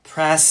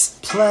Press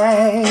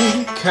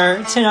play.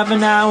 Curtain up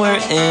an hour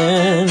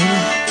in.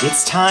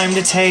 It's time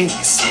to take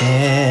a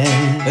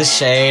spin. With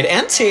shade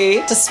and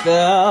tea to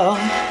spill.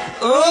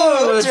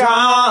 Ooh,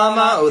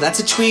 drama. Oh, that's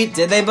a tweet.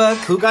 Did they book?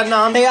 Who got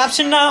nom? They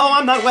option no. Oh,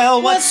 I'm not well.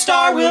 What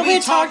star will we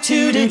talk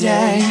to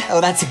today?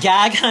 Oh, that's a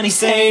gag, honey.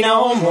 Say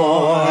no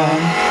more.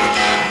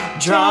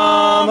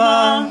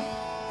 Drama.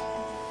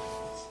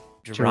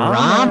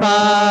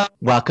 Drama.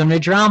 Welcome to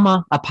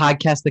Drama, a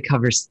podcast that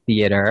covers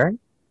theater,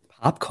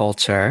 Pop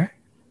culture,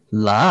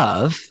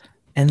 love,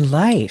 and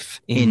life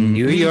in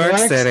New York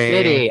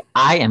City.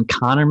 I am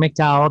Connor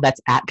McDowell.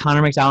 That's at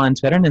Connor McDowell on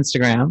Twitter and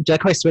Instagram. Do you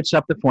like how I switched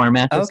up the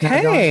format?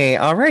 Okay,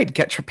 all right.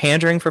 Get your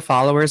pandering for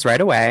followers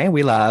right away.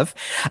 We love.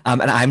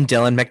 And I'm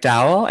Dylan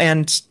McDowell.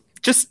 And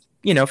just,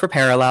 for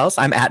parallels,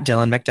 I'm at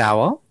Dylan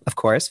McDowell, of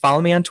course.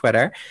 Follow me on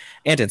Twitter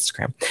and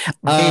Instagram.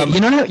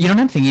 You know what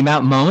I'm thinking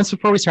about? Moments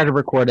before we started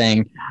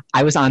recording,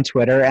 I was on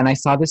Twitter and I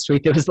saw this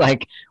tweet that was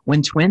like,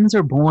 when twins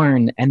are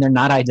born and they're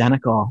not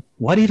identical,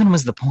 what even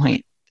was the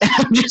point?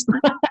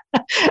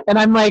 And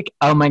I'm like,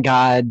 oh my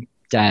God,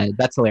 dead.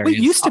 That's hilarious.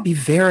 We used to be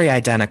very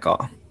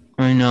identical.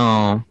 I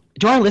know.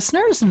 Do our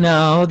listeners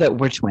know that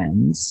we're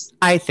twins?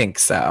 I think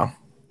so.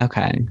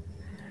 Okay.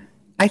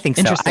 I think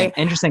so.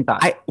 Interesting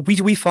thought.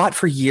 We fought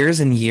for years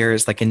and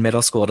years, like in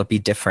middle school, to be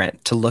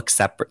different, to look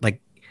separate.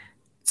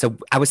 So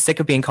I was sick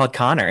of being called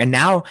Connor. And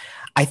now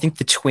I think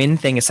the twin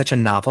thing is such a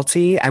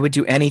novelty. I would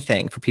do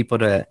anything for people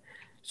to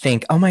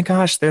think, oh my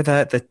gosh, they're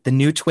the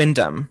new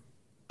twindom.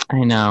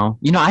 I know.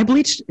 I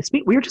bleached.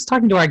 We were just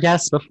talking to our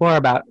guests before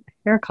about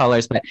hair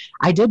colors, but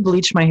I did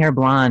bleach my hair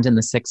blonde in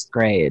the 6th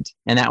grade.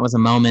 And that was a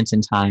moment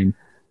in time.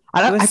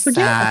 I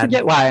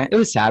forget why. It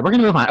was sad. We're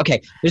going to move on.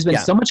 Okay. There's been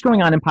so much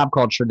going on in pop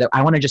culture that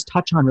I want to just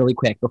touch on really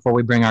quick before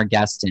we bring our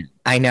guest in.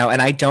 I know.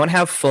 And I don't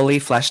have fully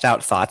fleshed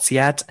out thoughts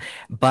yet,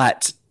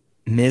 but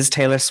Ms.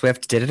 Taylor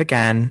Swift did it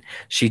again.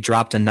 She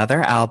dropped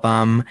another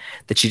album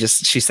that she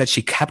said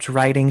she kept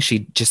writing. She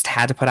just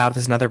had to put out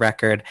this another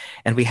record.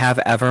 And we have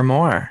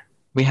Evermore.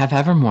 We have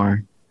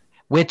Evermore,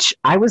 which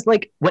I was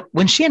like,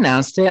 when she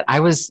announced it,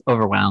 I was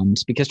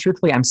overwhelmed because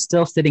truthfully, I'm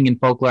still sitting in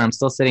Folklore. I'm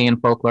still sitting in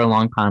Folklore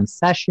Long Pond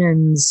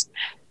sessions.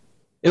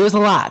 It was a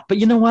lot, but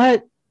you know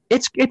what?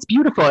 It's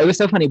beautiful. It was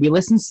so funny. We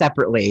listened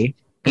separately.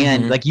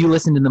 And like you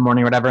listened in the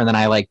morning or whatever, and then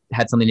I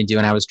had something to do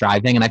and I was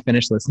driving and I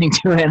finished listening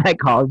to it and I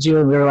called you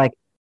and we were like,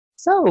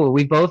 so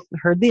we both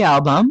heard the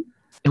album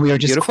and we were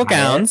just beautiful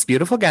gowns.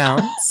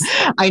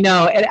 I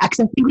know. And I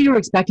think we were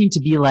expecting to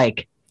be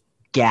like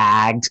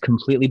gagged,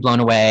 completely blown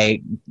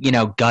away,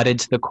 gutted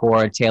to the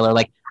core. Taylor,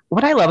 like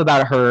what I love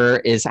about her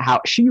is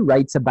how she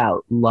writes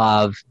about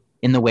love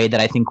in the way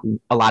that I think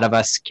a lot of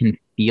us can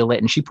feel it.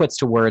 And she puts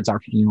to words our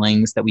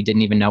feelings that we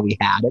didn't even know we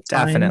had at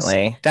times.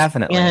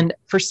 Definitely. And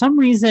for some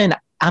reason,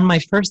 on my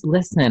first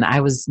listen, I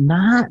was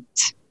not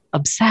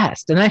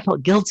obsessed and I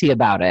felt guilty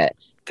about it.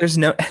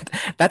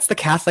 That's the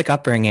Catholic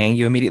upbringing.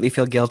 You immediately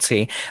feel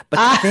guilty.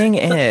 But the thing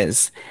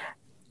is,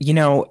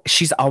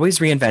 she's always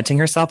reinventing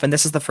herself. And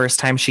this is the first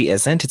time she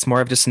isn't. It's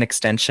more of just an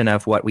extension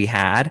of what we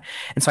had.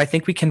 And so I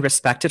think we can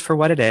respect it for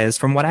what it is.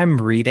 From what I'm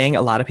reading,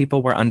 a lot of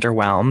people were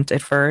underwhelmed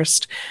at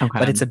first,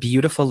 but it's a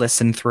beautiful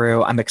listen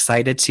through. I'm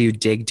excited to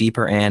dig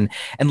deeper in.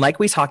 And like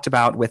we talked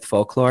about with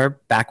Folklore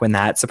back when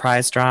that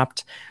surprise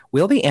dropped,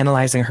 we'll be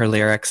analyzing her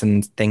lyrics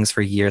and things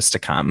for years to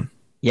come.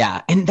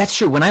 Yeah, and that's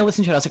true. When I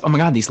listened to it, I was like, oh my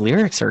God, these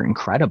lyrics are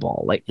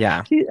incredible.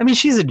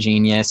 She's a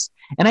genius.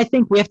 And I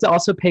think we have to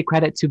also pay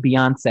credit to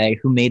Beyonce,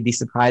 who made the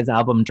surprise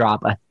album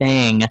drop a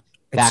thing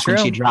back when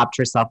she dropped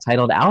her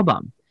self-titled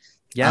album.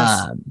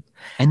 Yes.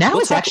 And that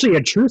was actually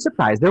a true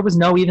surprise. There was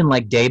no even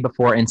day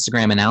before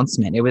Instagram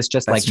announcement. It was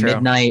just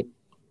midnight.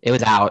 It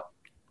was out.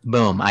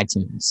 Boom,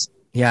 iTunes.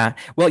 Yeah.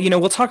 Well,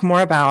 we'll talk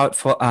more about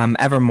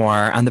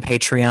Evermore on the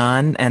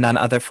Patreon and on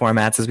other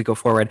formats as we go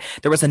forward.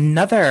 There was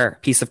another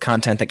piece of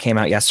content that came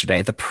out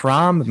yesterday, the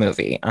Prom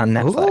movie on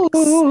Netflix.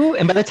 Ooh,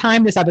 and by the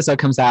time this episode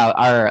comes out,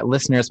 our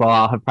listeners will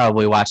all have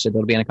probably watched it.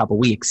 It'll be in a couple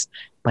weeks.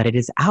 But it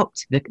is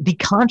out. The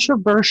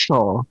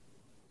controversial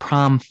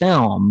Prom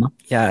film.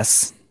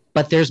 Yes.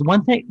 But there's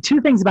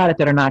two things about it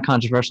that are not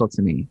controversial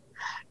to me.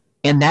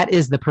 And that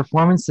is the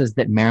performances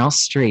that Meryl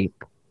Streep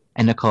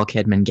and Nicole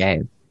Kidman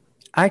gave.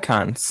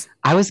 Icons.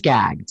 I was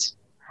gagged.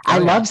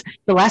 Loved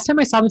the last time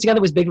I saw them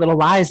together was Big Little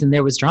Lies and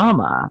there was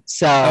drama.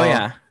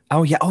 So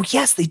Oh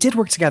yes, they did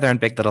work together on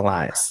Big Little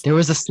Lies. There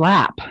was a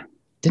slap.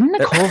 Didn't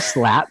Nicole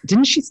slap?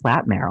 Didn't she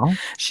slap Meryl?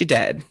 She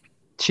did.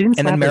 She didn't.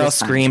 And then Meryl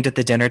screamed at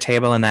the dinner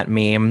table in that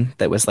meme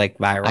that was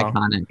viral.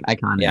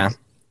 Iconic. Yeah.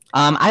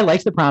 I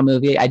liked the Prom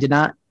movie. I did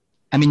not.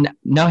 I mean,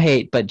 no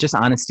hate, but just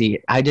honesty.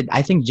 I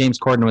think James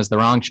Corden was the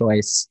wrong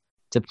choice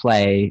to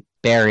play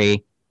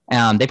Barry.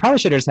 They probably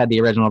should have just had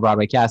the original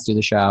Broadway cast do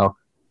the show.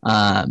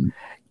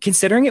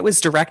 Considering it was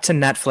direct to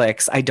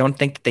Netflix, I don't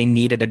think that they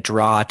needed a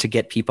draw to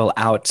get people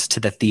out to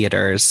the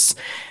theaters.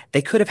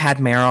 They could have had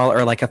Meryl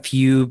or a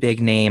few big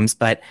names,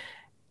 but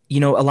a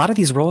lot of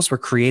these roles were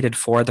created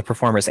for the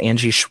performers.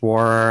 Angie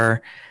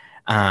Schworer,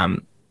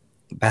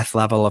 Beth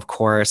Level, of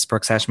course,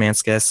 Brooks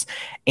Ashmanskas.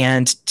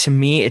 And to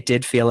me, it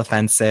did feel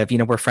offensive. You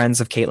know, we're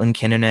friends of Caitlin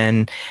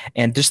Kinnunen,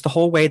 and just the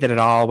whole way that it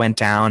all went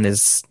down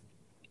is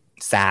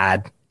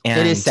sad. And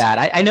it is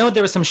sad. I know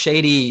there was some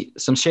shady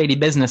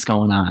business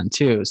going on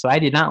too, so I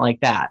did not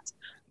like that.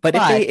 But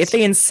if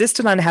they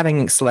insisted on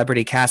having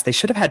celebrity cast, they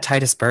should have had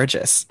Titus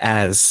Burgess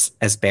as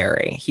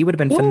Barry. He would have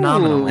been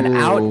phenomenal. An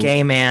out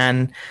gay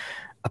man,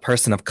 a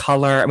person of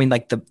color. I mean,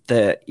 like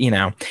the you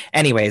know.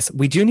 Anyways,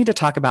 we do need to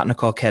talk about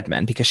Nicole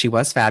Kidman because she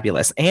was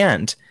fabulous,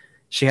 and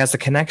she has a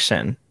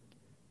connection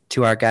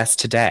to our guest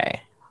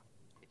today.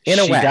 In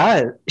a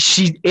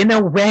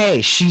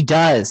way, she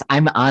does.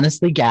 I'm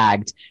honestly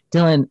gagged.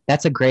 Dylan,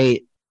 that's a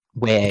great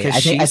way.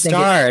 Because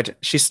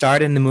she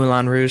starred in the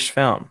Moulin Rouge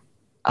film.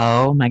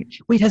 Oh my!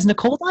 Wait, has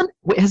Nicole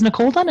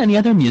done any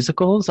other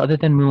musicals other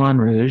than Moulin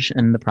Rouge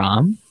and The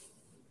Prom?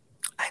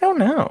 I don't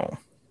know.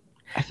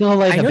 I feel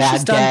like I know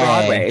she's done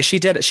Broadway.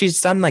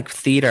 She's done like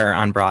theater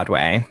on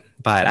Broadway,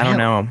 but I don't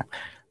know.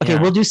 Okay,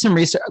 we'll do some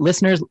research.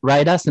 Listeners,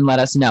 write us and let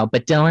us know.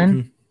 But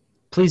Dylan,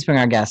 please bring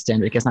our guest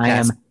in because I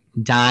am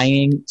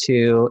dying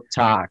to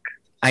talk.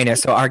 I know.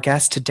 So our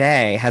guest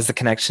today has a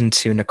connection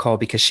to Nicole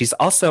because she's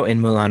also in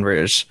Moulin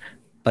Rouge,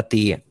 but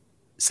the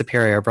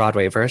superior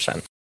Broadway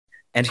version.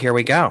 And here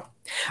we go.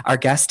 Our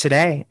guest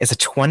today is a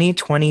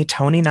 2020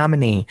 Tony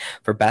nominee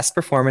for Best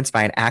Performance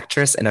by an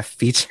Actress in a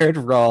Featured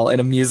Role in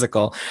a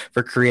Musical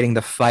for creating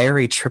the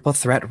fiery triple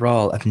threat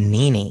role of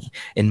Nini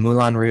in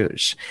Moulin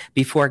Rouge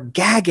before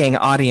gagging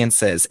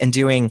audiences and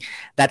doing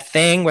that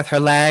thing with her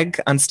leg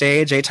on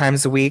stage 8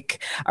 times a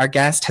week. Our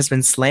guest has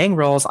been slaying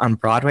roles on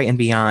Broadway and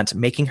beyond,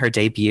 making her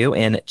debut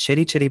in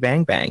Chitty Chitty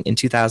Bang Bang in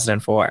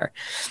 2004.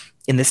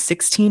 In the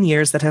 16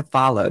 years that have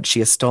followed, she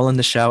has stolen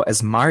the show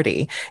as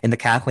Marty in the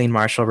Kathleen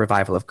Marshall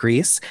revival of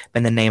Grease,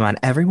 been the name on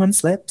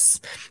everyone's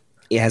lips,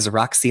 as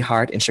Roxy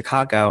Hart in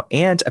Chicago,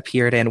 and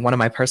appeared in one of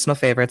my personal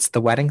favorites,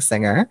 The Wedding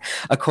Singer,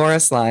 A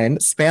Chorus Line,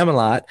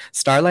 Spamalot,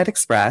 Starlight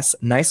Express,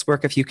 Nice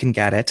Work If You Can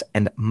Get It,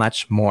 and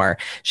much more.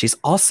 She's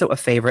also a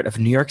favorite of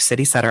New York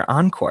City Center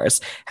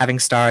Encores, having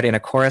starred in A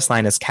Chorus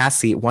Line as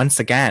Cassie once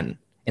again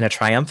in a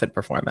triumphant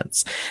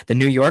performance, The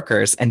New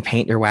Yorkers, and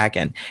Paint Your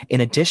Wagon.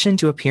 In addition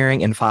to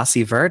appearing in Fosse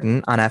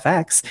Verdon on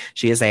FX,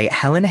 she is a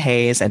Helen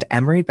Hayes and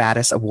Emery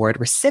Battis Award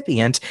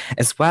recipient,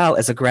 as well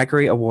as a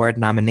Gregory Award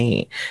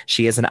nominee.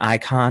 She is an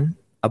icon,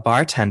 a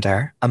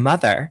bartender, a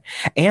mother,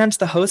 and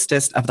the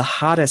hostess of the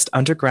hottest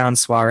underground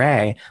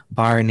soiree,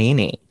 Bar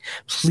Nini.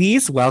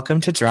 Please welcome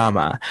to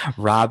drama,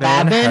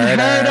 Robin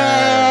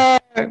Herder.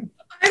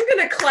 I'm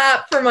going to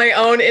clap for my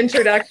own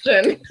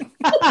introduction.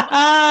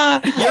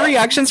 Your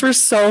reactions were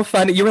so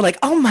funny. You were like,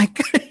 oh my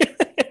God.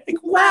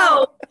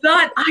 Wow.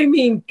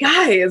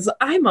 Guys,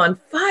 I'm on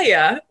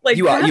fire. Like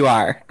you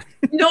are.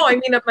 No, I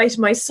mean,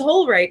 my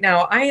soul right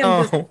now. I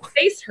am, just,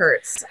 face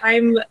hurts.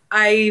 I'm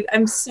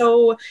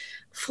so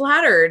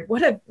flattered.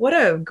 What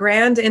a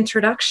grand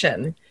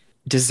introduction.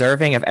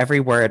 Deserving of every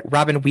word.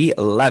 Robin, we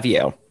love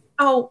you.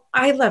 Oh,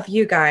 I love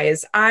you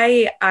guys.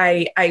 I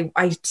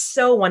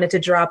so wanted to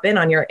drop in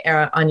on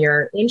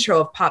your intro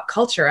of pop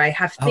culture. I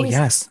have things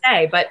to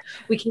say, but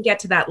we can get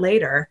to that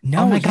later.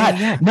 No, oh my God.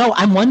 Yeah. No,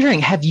 I'm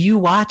wondering, have you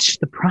watched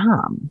The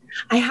Prom?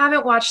 I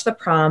haven't watched The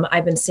Prom.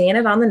 I've been seeing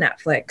it on the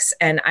Netflix,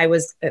 and I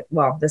was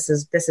this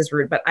is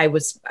rude, but I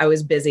was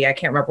busy. I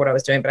can't remember what I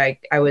was doing, but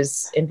I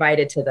was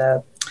invited to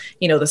the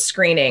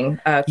screening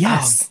a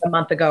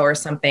month ago or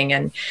something.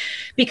 And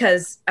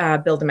because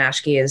Bill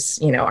Damashki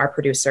is, our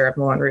producer of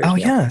Moulin Rouge. Oh,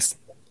 yes.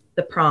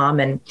 The Prom.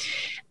 And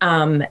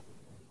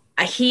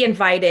he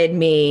invited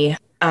me,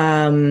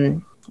 2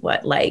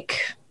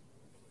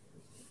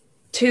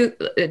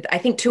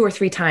 or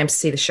 3 times to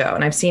see the show.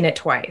 And I've seen it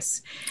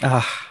twice.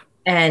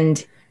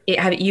 And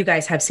you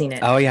guys have seen it.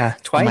 Oh yeah,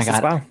 twice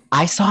as well.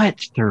 I saw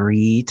it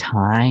 3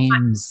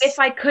 times. If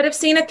I could have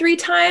seen it 3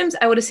 times,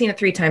 I would have seen it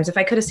 3 times. If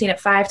I could have seen it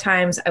 5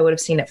 times, I would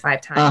have seen it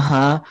 5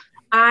 times.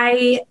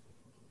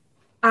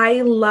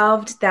 I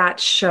loved that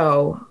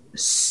show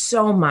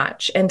so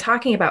much. And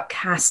talking about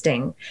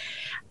casting,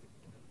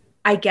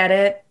 I get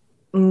it.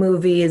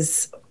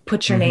 Movies,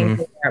 put your name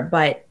there,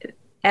 but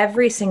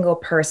every single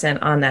person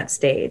on that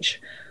stage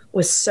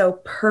was so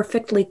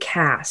perfectly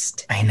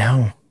cast. I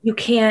know. You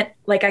can't,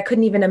 I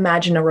couldn't even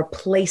imagine a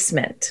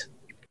replacement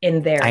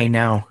in there. I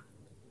know.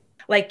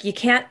 You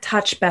can't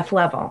touch Beth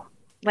Level.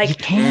 You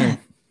can't.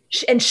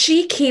 And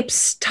she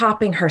keeps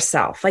topping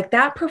herself.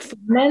 That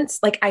performance,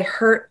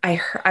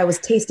 I was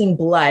tasting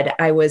blood.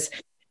 I was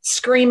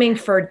screaming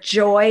for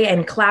joy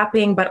and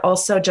clapping, but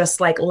also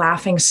just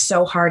laughing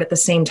so hard at the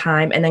same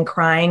time and then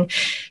crying.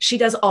 She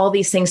does all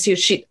these things too.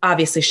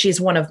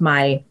 She's one of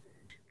my,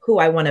 who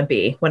I want to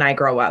be when I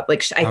grow up.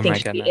 I think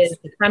she is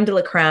the creme de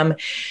la creme.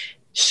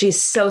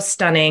 She's so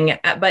stunning,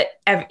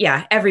 but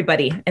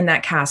everybody in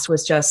that cast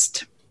was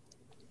just,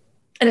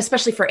 and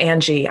especially for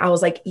Angie, I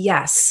was like,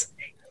 yes,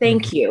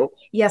 thank you.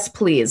 Yes,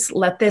 please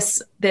let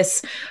this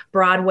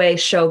Broadway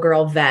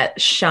showgirl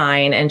vet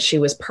shine. And she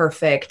was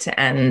perfect.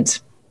 And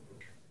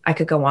I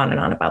could go on and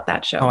on about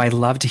that show. Oh, I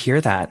love to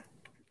hear that.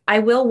 I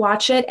will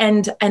watch it.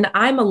 And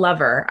I'm a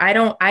lover. I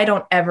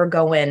don't ever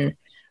go in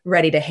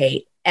Ready to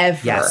Hate ever.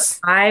 Yes.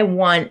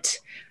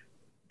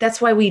 That's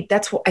what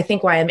I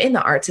think why I'm in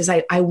the arts is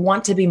I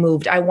want to be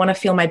moved. I want to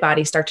feel my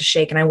body start to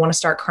shake and I want to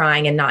start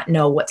crying and not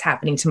know what's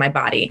happening to my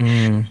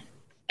body.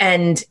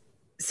 And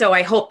so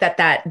I hope that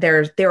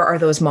there are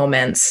those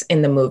moments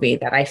in the movie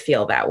that I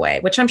feel that way,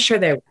 which I'm sure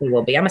there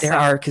will be. There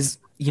are, because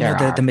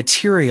the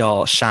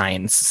material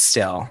shines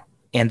still.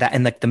 And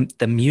like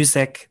the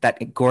music,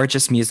 that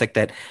gorgeous music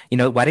that,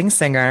 wedding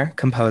singer,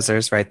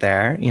 composers right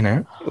there,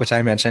 which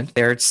I mentioned,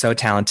 they're so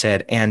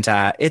talented. And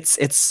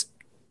it's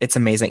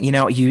amazing.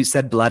 You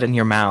said blood in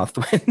your mouth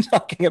when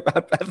talking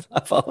about Beth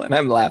Level, and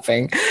I'm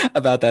laughing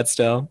about that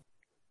still.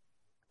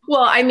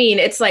 Well, I mean,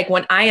 it's like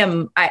when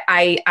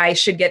I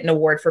should get an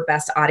award for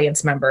best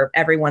audience member.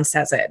 Everyone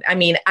says it. I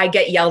mean, I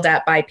get yelled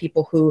at by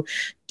people who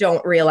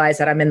don't realize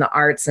that I'm in the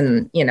arts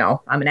and,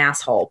 I'm an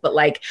asshole, but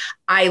like,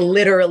 I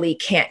literally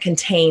can't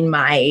contain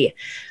my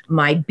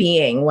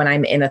being when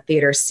I'm in a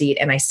theater seat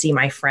and I see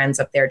my friends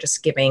up there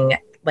just giving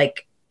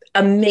like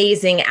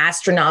amazing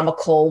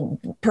astronomical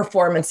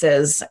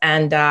performances.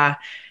 And I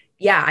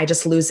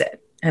just lose it.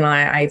 And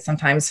I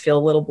sometimes feel a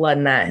little blood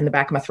in the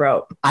back of my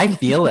throat. I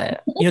feel it.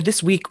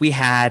 This week we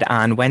had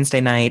on Wednesday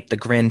night, the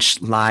Grinch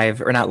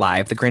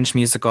the Grinch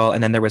musical.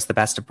 And then there was the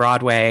Best of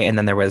Broadway. And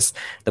then there was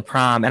the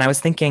Prom. And I was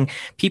thinking,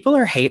 people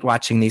are hate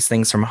watching these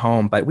things from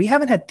home, but we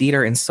haven't had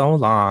theater in so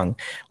long.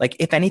 Like,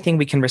 if anything,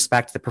 we can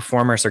respect the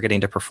performers are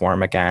getting to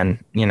perform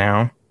again,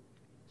 And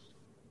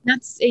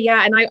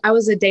I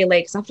was a day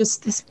late because I've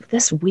just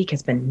this week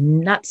has been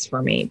nuts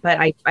for me. But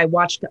I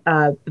watched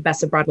the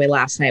Best of Broadway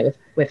last night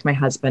with my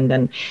husband,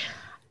 and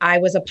I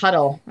was a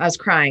puddle. I was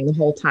crying the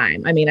whole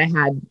time. I mean, I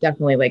had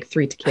definitely like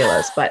 3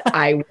 tequilas, but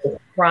I was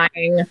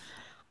crying.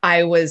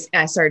 I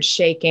started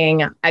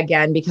shaking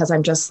again because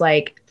I'm just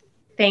like,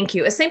 thank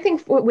you. The same thing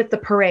with the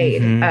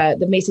parade,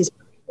 the Macy's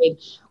parade.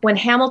 When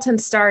Hamilton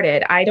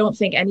started, I don't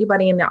think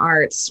anybody in the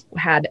arts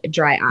had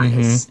dry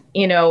eyes,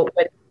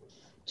 but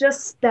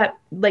just that,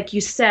 like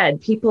you said,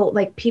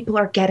 people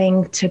are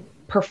getting to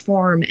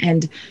perform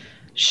and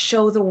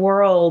show the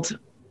world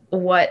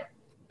what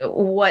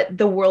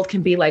the world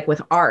can be like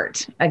with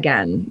art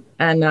again.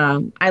 And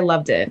I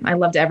loved it. I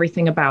loved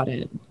everything about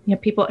it.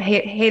 People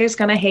haters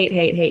gonna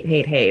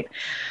hate.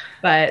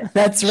 But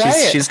that's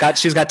right. She's got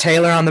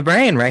Taylor on the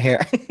brain right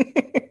here.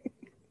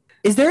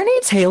 Is there any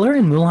Taylor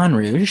in Moulin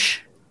Rouge?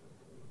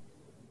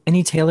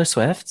 Any Taylor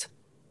Swift?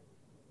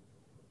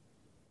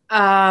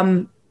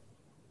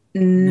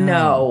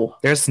 No,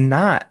 there's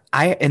not.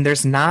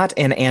 There's not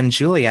in Anne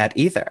Juliet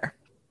either.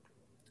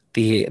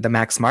 The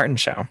Max Martin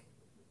show.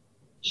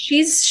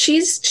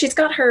 She's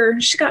got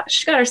her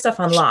stuff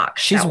on lock.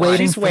 She's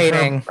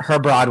waiting for her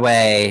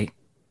Broadway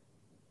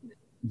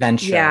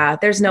venture. Yeah,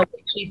 there's no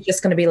way she's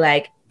just going to be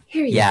like,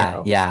 here you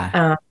go. Yeah.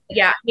 I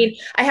mean,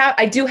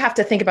 I do have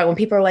to think about when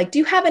people are like, do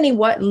you have any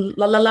la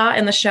la la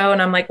in the show?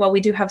 And I'm like, well, we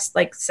do have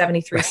like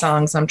 73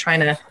 songs. I'm trying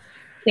to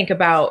think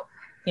about,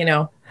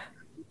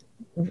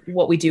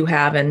 what we do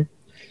have and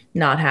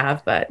not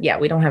have, but yeah,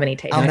 we don't have any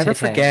Taylor. I'll never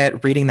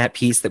forget reading that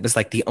piece that was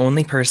like the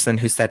only person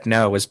who said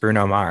no was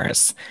Bruno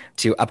Mars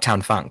to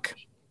Uptown Funk.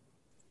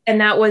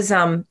 And that was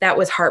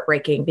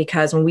heartbreaking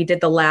because when we did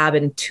the lab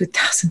in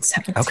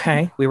 2017.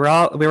 Okay. We were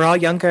all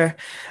younger.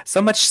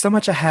 So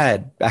much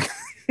ahead.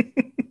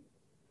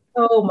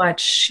 So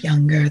much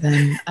younger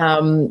than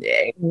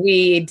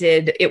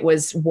it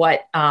was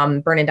what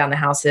Burning Down the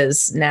House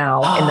is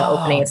now in the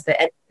opening. It's the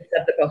end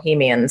of the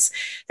Bohemians,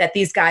 that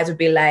these guys would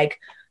be like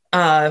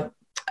dun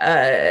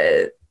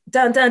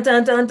dun dun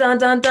dun dun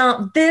dun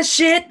dun, this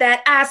shit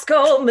that I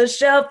scored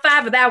Michelle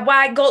Pfeiffer, that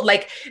white gold.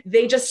 Like,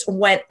 they just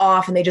went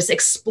off and they just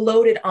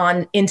exploded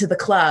on into the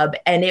club,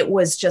 and it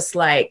was just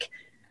like,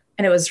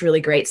 and it was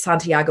really great.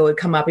 Santiago would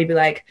come up, he'd be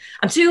like,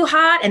 I'm too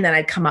hot, and then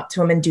I'd come up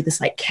to him and do this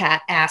like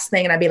cat ass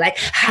thing, and I'd be like,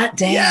 hot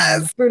damn.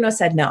 Yes. Bruno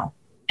said no,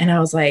 and I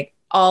was like,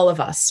 all of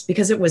us,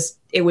 because it was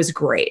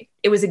great.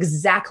 It was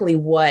exactly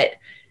what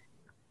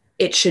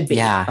it should be.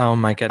 Yeah. Oh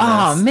my goodness.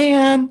 Oh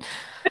man.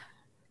 But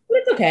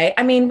it's okay.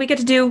 I mean, we get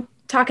to do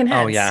Talking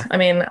Heads. Oh yeah. I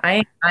mean,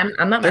 I'm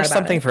not. There's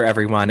something for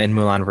everyone in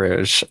Moulin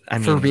Rouge. I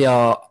mean, for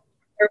real.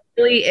 There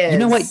really is. You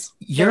know what?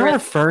 You're our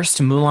first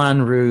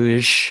Moulin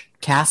Rouge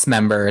cast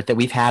member that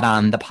we've had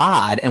on the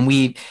pod, and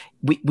we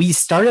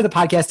started the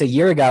podcast a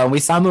year ago, and we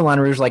saw Moulin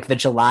Rouge like the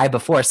July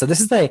before. So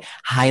this is a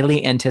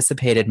highly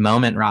anticipated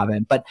moment,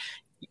 Robin. But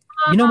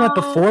you know what?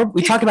 Before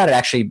we talk about it,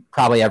 actually,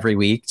 probably every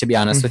week, to be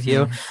honest with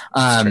you.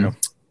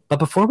 But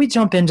before we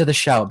jump into the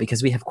show,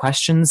 because we have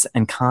questions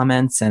and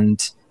comments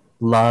and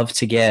love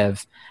to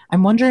give,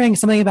 I'm wondering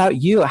something about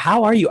you.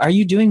 How are you? Are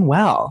you doing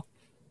well?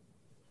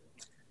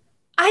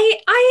 I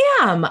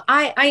am.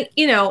 I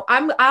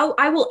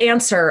will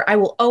answer. I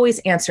will always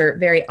answer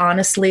very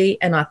honestly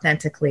and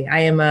authentically. I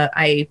am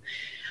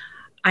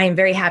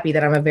very happy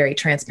that I'm a very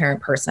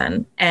transparent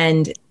person.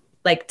 And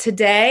like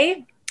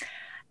today,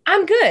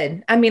 I'm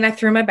good. I mean, I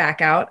threw my back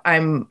out.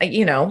 I'm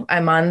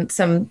on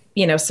some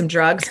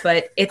drugs,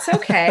 but it's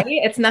okay.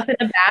 It's nothing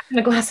a bat and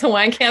a glass of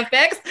wine can't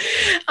fix.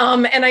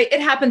 And it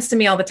happens to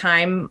me all the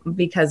time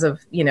because of,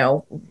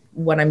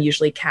 what I'm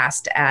usually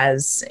cast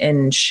as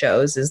in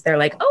shows is they're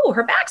like, oh,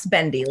 her back's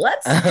bendy.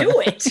 Let's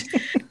do it.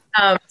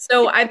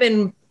 So I've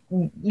been,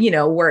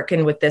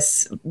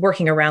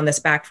 working around this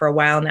back for a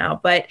while now,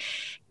 but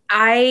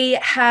I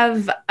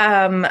have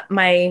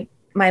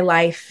my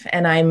life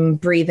and I'm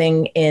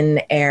breathing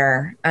in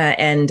air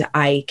and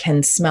I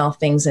can smell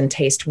things and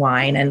taste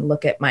wine and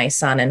look at my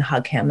son and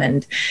hug him.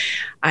 And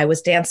I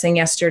was dancing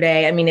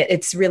yesterday. I mean,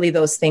 it's really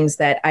those things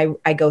that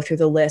I go through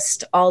the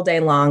list all day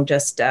long,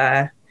 just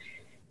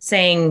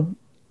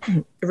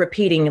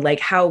repeating like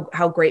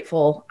how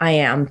grateful I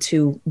am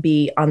to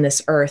be on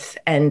this earth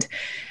and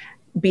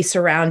be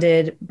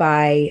surrounded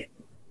by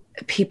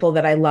people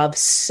that I love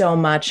so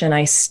much. And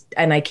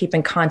I keep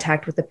in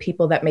contact with the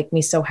people that make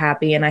me so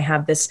happy. And I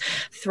have this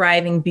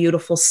thriving,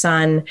 beautiful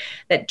son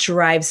that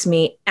drives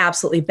me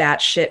absolutely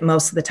batshit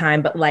most of the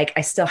time, but like,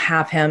 I still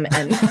have him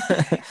and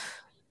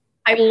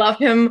I love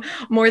him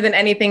more than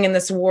anything in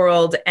this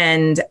world.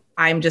 And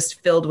I'm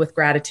just filled with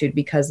gratitude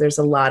because there's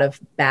a lot of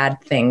bad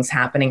things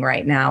happening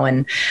right now.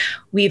 And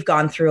we've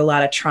gone through a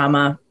lot of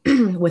trauma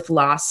with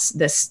loss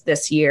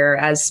this year,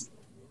 as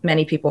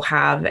many people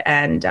have.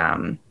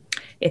 And,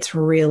 it's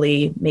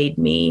really made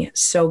me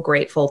so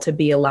grateful to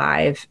be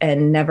alive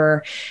and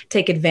never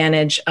take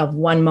advantage of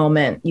one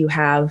moment you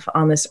have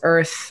on this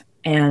earth.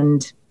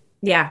 And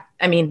yeah,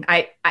 I mean,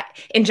 I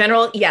in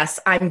general, yes,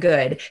 I'm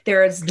good.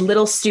 There's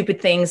little stupid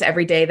things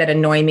every day that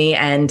annoy me.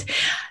 And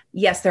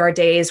yes, there are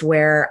days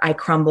where I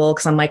crumble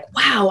because I'm like,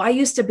 wow, I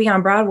used to be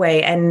on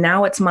Broadway and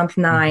now it's month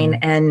 9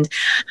 and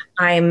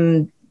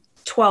I'm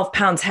 12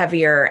 pounds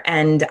heavier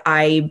and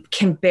I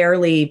can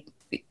barely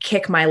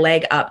kick my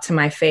leg up to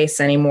my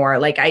face anymore.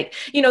 Like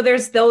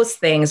there's those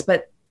things,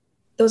 but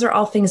those are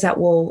all things that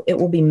it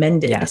will be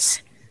mended.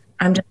 Yes.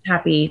 I'm just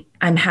happy.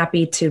 I'm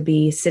happy to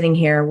be sitting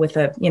here with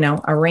a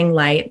ring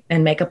light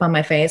and makeup on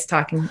my face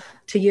talking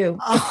to you.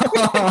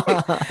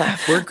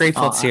 We're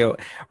grateful too.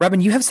 Robin,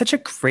 you have such a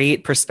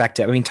great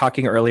perspective. I mean,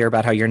 talking earlier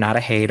about how you're not a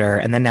hater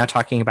and then now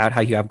talking about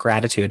how you have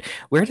gratitude.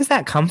 Where does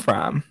that come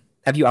from?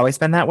 Have you always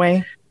been that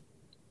way?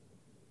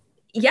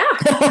 Yeah.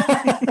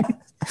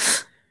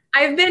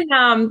 I've been,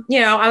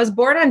 I was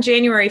born on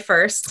January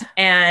 1st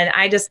and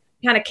I just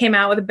kind of came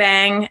out with a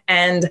bang,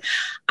 and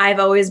I've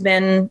always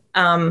been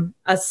a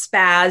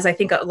spaz. I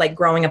think like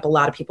growing up, a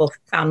lot of people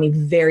found me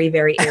very,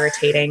 very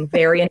irritating,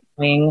 very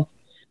annoying,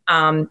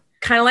 kind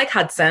of like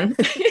Hudson.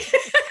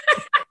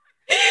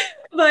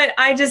 But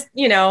I just,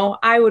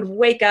 I would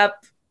wake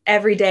up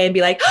every day and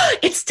be like, oh,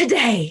 it's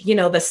today.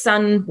 The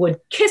sun would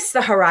kiss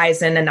the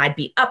horizon and I'd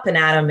be up and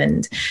at 'em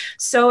and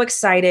so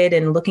excited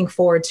and looking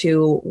forward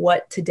to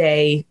what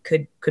today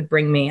could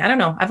bring me. I don't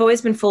know. I've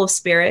always been full of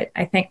spirit.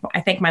 I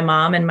thank my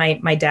mom and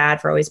my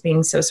dad for always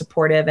being so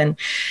supportive and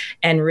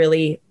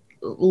really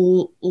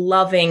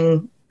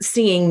loving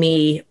seeing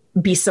me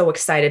be so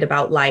excited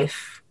about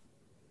life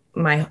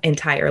my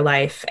entire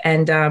life.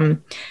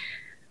 And,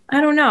 I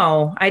don't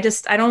know. I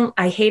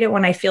hate it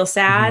when I feel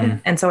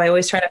sad. And so I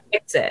always try to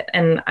fix it.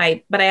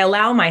 But I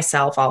allow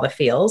myself all the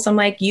feels. I'm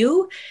like,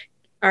 you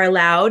are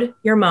allowed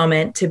your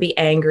moment to be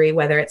angry,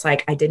 whether it's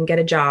like, I didn't get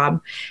a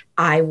job.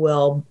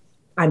 I'm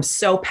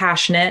so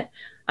passionate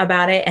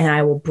about it. And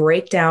I will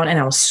break down and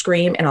I'll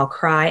scream and I'll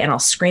cry and I'll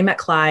scream at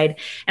Clyde.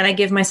 And I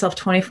give myself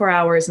 24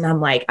 hours and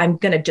I'm like, I'm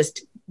going to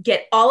just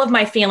get all of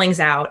my feelings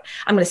out.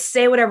 I'm going to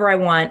say whatever I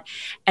want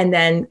and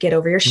then get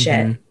over your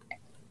shit.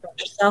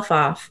 Yourself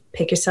off,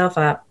 pick yourself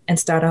up and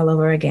start all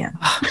over again.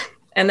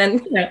 And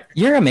then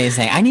You're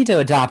amazing. I need to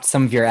adopt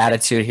some of your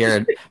attitude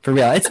here for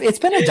real. It's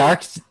been a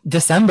dark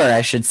December,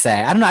 I should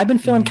say. I don't know. I've been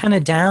feeling kind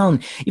of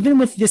down, even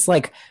with this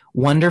like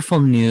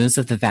wonderful news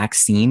of the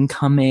vaccine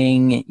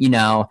coming.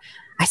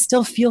 I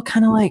still feel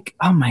kind of like,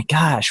 oh my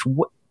gosh,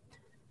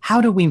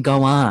 how do we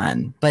go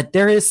on? But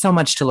there is so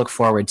much to look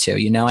forward to.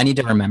 I need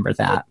to remember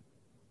that.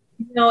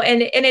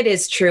 And it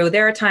is true.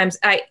 There are times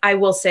I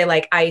will say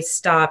like I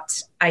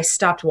stopped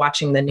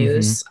watching the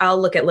news.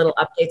 I'll look at little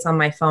updates on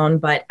my phone,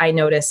 but I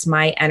notice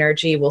my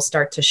energy will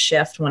start to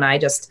shift when I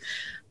just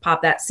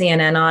pop that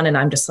CNN on and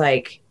I'm just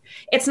like,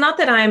 it's not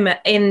that I'm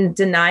in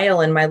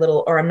denial in my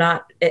or I'm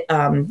not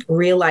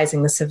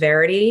realizing the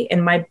severity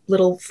in my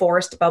little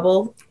forest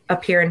bubble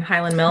up here in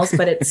Highland Mills,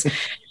 but it's,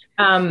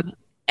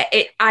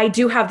 I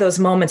do have those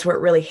moments where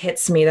it really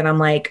hits me that I'm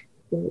like,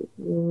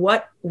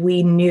 what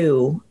we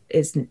knew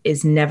is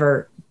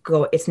never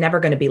it's never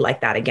going to be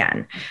like that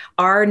again.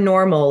 Our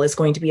normal is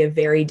going to be a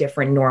very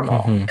different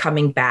normal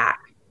coming back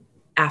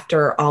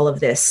after all of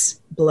this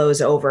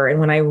blows over. And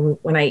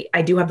when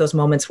I do have those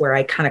moments where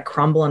I kind of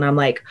crumble and I'm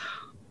like,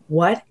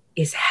 what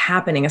is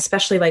happening?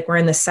 Especially like we're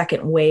in the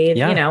second wave,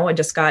 I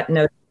just got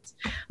noticed.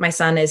 My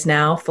son is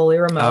now fully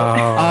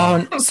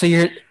remote. Oh, so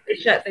they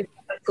shut the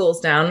schools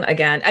down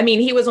again. I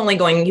mean, he was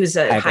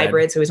a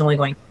hybrid, so he was only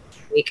going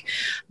a week,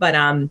 but,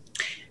 wow,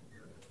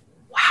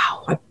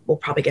 we'll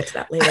probably get to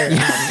that later.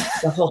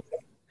 The whole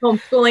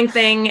homeschooling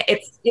thing,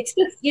 it's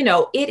just,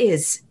 it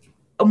is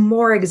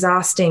more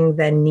exhausting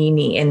than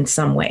Nini in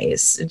some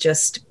ways,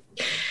 just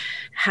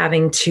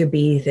having to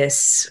be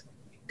this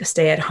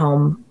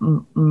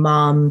stay-at-home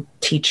mom,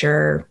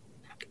 teacher,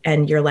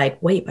 and you're like,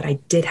 wait, but I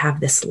did have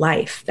this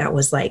life that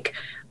was like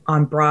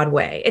on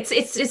Broadway.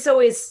 It's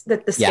always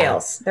the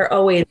scales. They're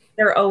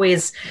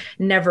always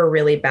never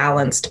really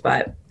balanced.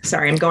 But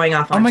sorry, I'm going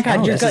off on. Oh my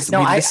God, you're good.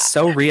 No, it's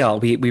so real.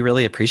 We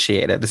really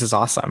appreciate it. This is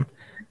awesome.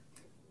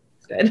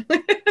 Good.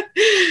 But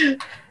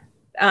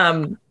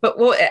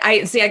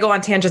I go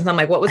on tangents. And I'm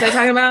like, what was I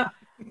talking about?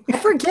 I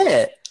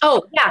forget.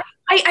 Oh yeah.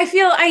 I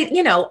feel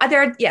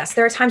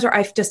there are times where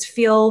I just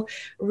feel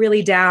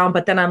really down,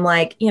 but then I'm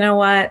like, you know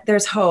what?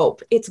 There's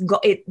hope.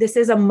 This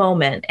is a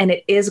moment and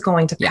it is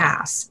going to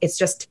pass. It's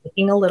just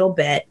taking a little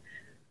bit,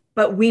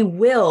 but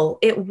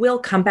it will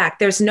come back.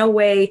 There's no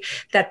way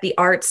that the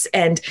arts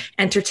and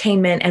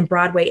entertainment and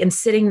Broadway and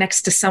sitting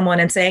next to someone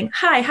and saying,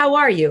 hi, how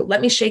are you?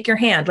 Let me shake your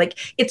hand. Like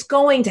it's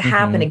going to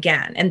happen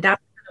again. And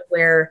that's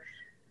where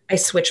I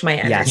switch my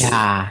energy. Yes.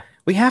 Yeah,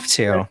 we have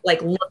to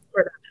look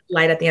for that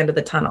light at the end of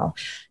the tunnel.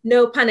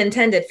 No pun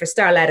intended for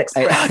Starlight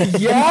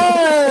Express.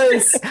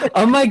 Yes.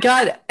 Oh my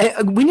God.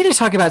 We need to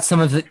talk about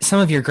some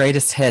of your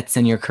greatest hits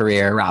in your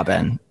career,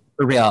 Robin.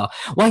 For real.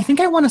 Well, I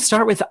think I want to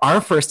start with our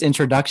first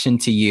introduction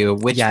to you,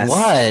 which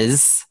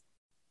was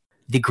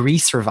the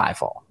Grease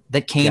revival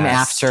that came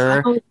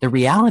after the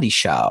reality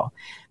show,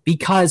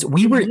 because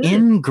we were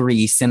in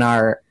Grease in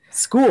our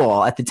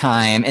school at the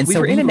time. And we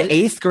were in an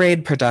 8th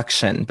grade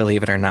production,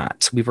 believe it or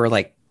not. We were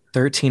like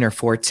 13 or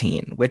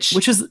 14, which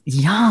was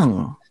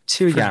young.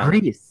 Too young.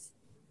 Grease.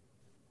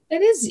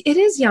 It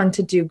is young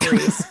to do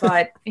Grease,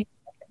 but if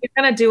you're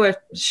gonna do a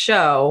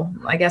show,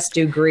 I guess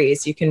do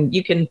Grease. You can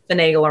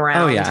finagle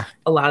around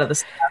a lot of the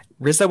stuff.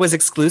 RZA was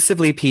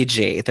exclusively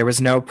PG. There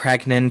was no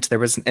pregnant. There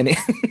wasn't any.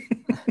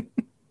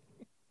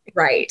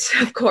 Right,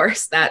 of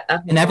course. That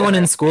and everyone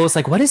in school is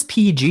like, "What is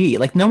PG?"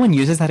 Like, no one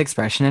uses that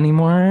expression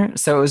anymore.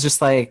 So it was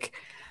just like.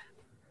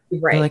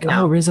 Right. Like,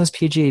 oh, Rizzo's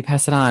PG,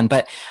 pass it on.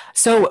 But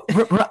so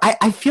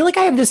I feel like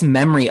I have this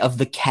memory of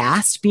the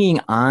cast being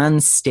on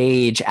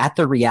stage at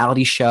the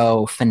reality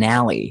show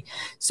finale.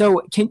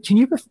 So can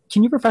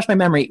you refresh my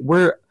memory?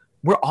 Were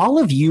all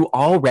of you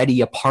already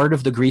a part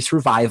of the Grease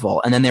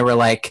revival? And then they were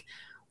like,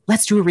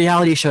 let's do a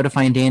reality show to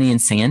find Danny and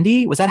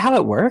Sandy. Was that how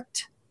it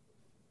worked?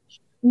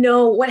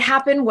 No, what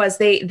happened was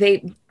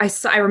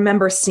I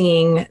remember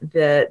seeing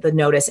the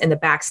notice in the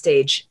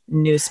backstage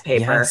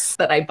newspaper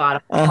that I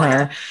bought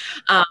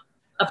up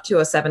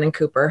 207 in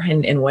Cooper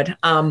in Inwood.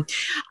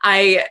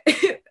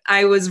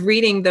 I was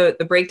reading the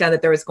breakdown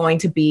that there was going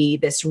to be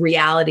this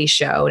reality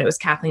show, and it was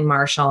Kathleen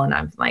Marshall, and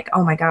I'm like,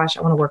 oh my gosh,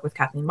 I want to work with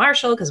Kathleen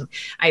Marshall because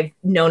I've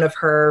known of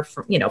her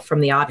from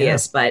The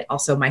Obvious, but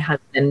also my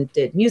husband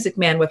did Music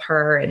Man with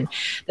her and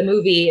the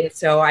movie, and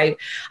so I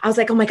was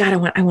like, oh my God, I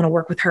want to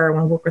work with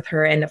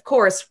her, and of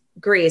course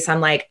Grease,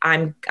 I'm like,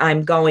 I'm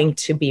going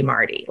to be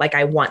Marty, like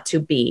I want to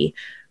be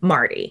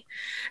Marty.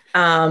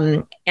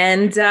 And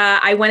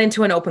I went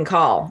into an open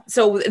call.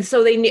 So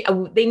they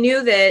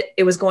knew that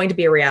it was going to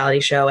be a reality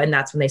show. And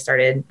that's when they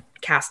started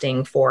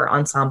casting for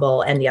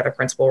ensemble and the other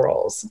principal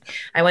roles.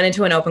 I went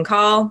into an open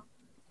call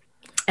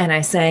and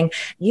I sang,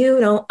 you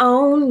don't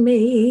own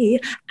me.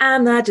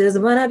 I'm not just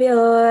one of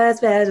your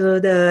special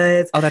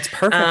duds. Oh, that's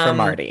perfect for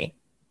Marty.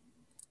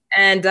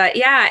 And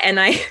and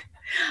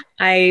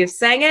I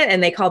sang it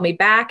and they called me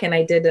back and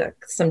I did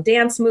some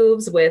dance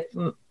moves with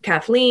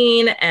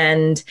Kathleen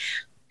and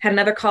had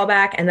another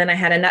callback. And then I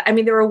had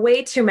there were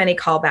way too many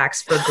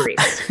callbacks for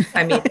Grease.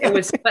 But I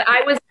was,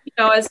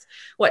 I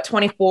was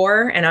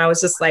 24. And I was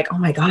just like, oh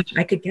my gosh,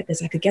 I could get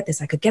this.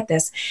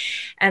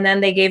 And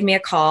then they gave me a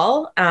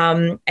call.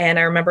 And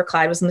I remember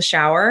Clyde was in the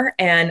shower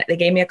and they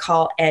gave me a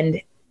call and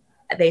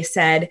they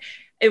said,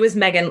 it was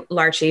Megan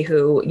Larchey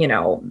who,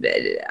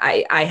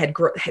 I had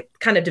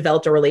kind of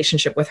developed a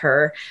relationship with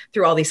her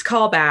through all these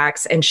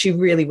callbacks. And she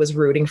really was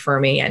rooting for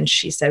me. And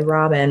she said,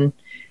 Robin,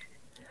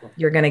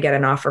 you're going to get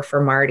an offer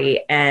for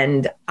Marty.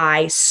 And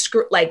I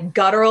like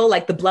guttural,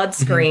 like the blood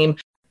scream,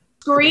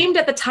 screamed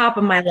at the top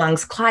of my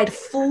lungs. Clyde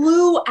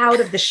flew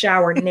out of the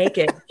shower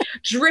naked,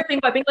 dripping,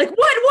 but being like,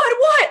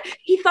 what?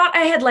 He thought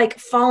I had like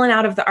fallen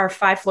out of our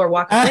 5th-floor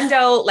walk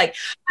window. Like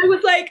I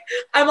was like,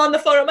 I'm on the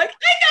phone. I'm like,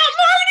 I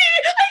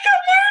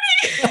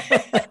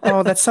got Marty.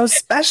 Oh, that's so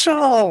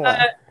special.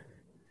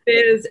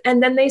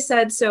 And then they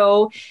said,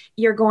 so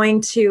you're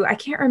going to, I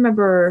can't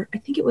remember, I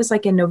think it was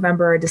like in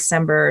November or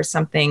December or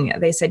something.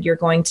 They said, you're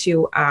going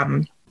to,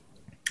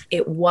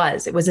 it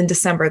was in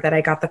December that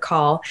I got the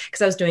call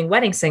because I was doing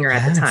Wedding Singer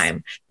at the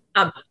time.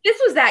 This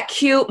was that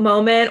cute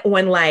moment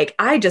when like,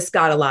 I just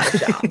got a lot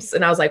of jobs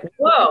and I was like,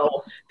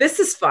 whoa, this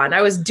is fun.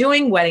 I was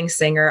doing Wedding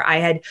Singer. I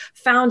had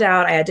found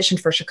out, I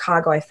auditioned for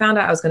Chicago. I found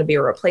out I was going to be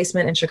a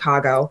replacement in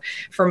Chicago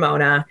for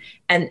Mona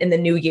and in the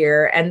new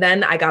year. And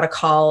then I got a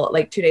call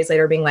like 2 days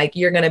later being like,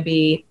 you're going to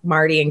be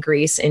Marty in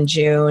Grease in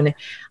June.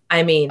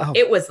 I mean,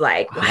 it was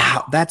like,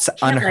 wow, that's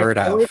unheard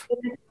of.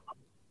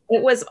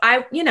 It was,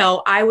 I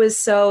was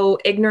so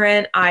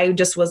ignorant. I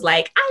just was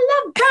like,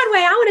 I love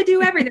Broadway. I want to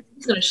do everything. I'm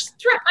just going to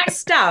strip my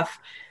stuff.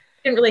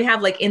 Didn't really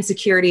have like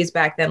insecurities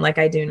back then like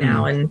I do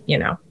now. And,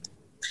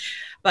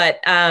 But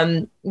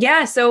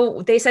yeah,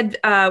 so they said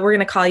we're going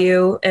to call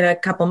you in a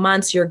couple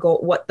months.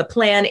 What the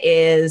plan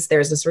is?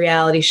 There's this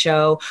reality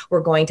show.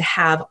 We're going to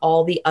have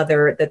all the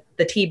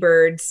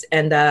T-Birds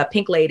and the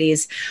Pink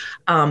Ladies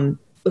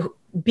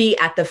be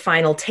at the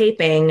final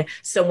taping.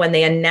 So when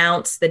they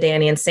announce the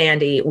Danny and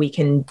Sandy, we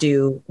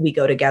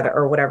go together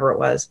or whatever it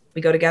was.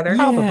 We go together.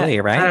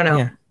 Probably, right? I don't know.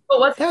 Yeah.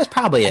 But That was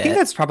probably it. I think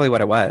that's probably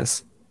what it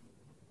was.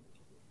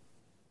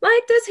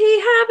 like, does he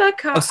have a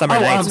car? Oh, Summer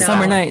Nights. No.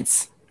 Summer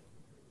Nights.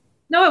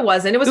 No, it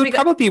wasn't. It was It would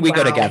probably be We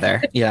Go Wow.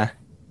 Together. Yeah.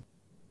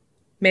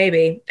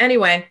 Maybe.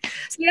 Anyway,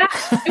 so yeah,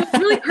 it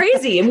was really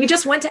crazy. And we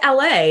just went to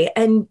LA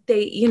and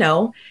they,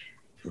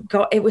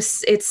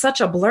 it's such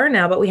a blur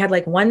now, but we had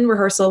like one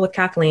rehearsal with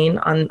Kathleen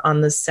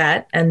on the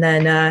set. And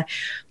then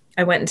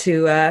I went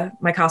into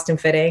my costume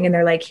fitting and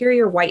they're like, here are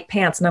your white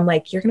pants. And I'm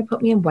like, you're going to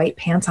put me in white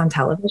pants on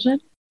television?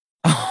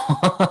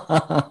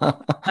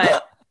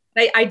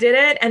 But I did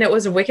it and it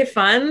was wicked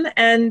fun.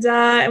 And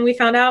we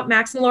found out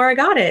Max and Laura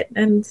got it.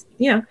 And,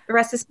 the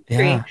rest is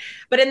history. Yeah.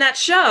 But in that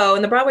show,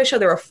 in the Broadway show,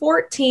 there were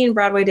 14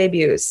 Broadway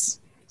debuts.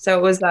 So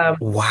it was,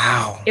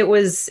 Wow. it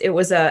was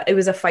a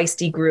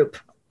feisty group.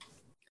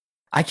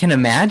 I can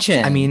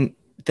imagine. I mean,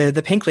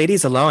 the Pink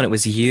Ladies alone, it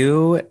was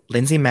you,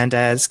 Lindsay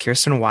Mendez,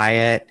 Kirsten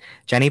Wyatt,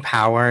 Jenny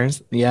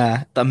Powers.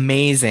 Yeah.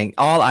 Amazing.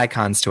 All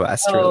icons to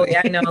us, Oh, truly.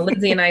 yeah, I know.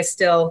 Lindsay and I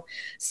still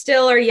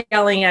are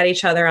yelling at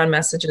each other on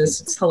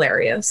messages. It's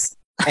hilarious.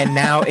 And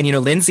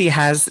Lindsay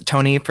has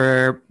Tony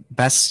for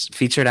Best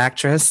Featured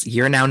Actress.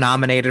 You're now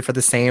nominated for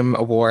the same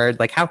award.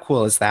 Like, how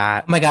cool is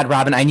that? Oh my God,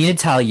 Robin, I need to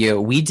tell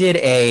you, we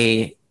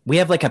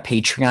have like a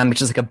Patreon,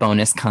 which is like a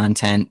bonus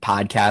content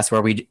podcast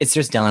where it's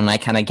just Dylan and I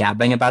kind of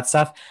gabbing about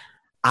stuff.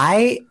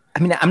 I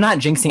mean, I'm not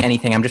jinxing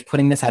anything. I'm just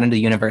putting this out into the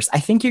universe. I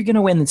think you're going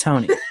to win the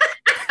Tony.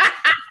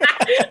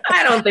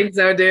 I don't think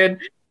so, dude.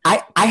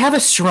 I have a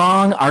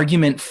strong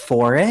argument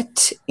for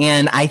it.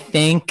 And I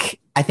think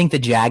the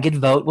jagged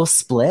vote will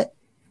split.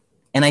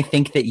 And I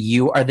think that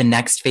you are the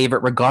next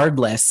favorite,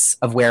 regardless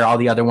of where all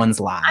the other ones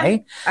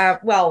lie.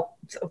 Thank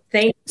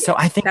you. So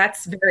I think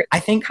That's very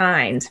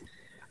kind.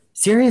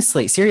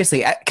 Seriously,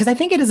 because I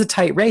think it is a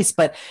tight race,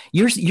 but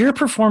your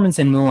performance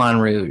in Moulin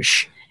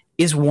Rouge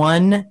is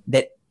one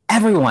that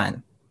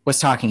everyone was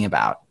talking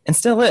about and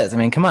still is. I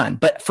mean, come on.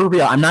 But for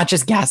real, I'm not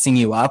just gassing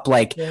you up,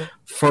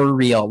 for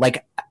real.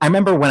 Like, I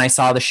remember when I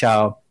saw the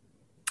show,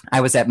 I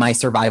was at my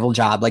survival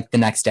job like the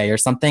next day or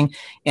something.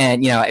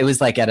 And, it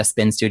was like at a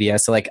spin studio.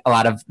 So like a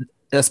lot of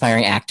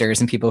aspiring actors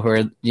and people who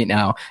are,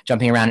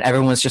 jumping around.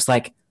 Everyone was just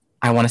like,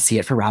 I want to see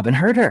it for Robin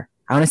Herder.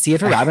 I want to see it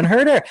for Robin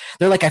Herder.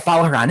 They're like, I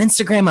follow her on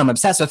Instagram. I'm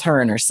obsessed with her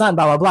and her son,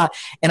 blah, blah, blah.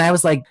 And I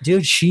was like,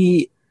 dude,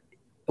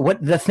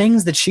 what the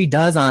things that she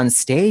does on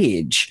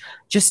stage,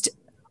 just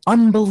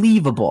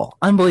unbelievable,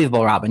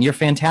 Robin. You're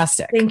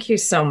fantastic. Thank you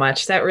so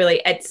much. That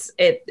really, it's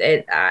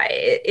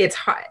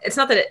hard. It's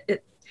not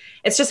that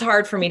it's just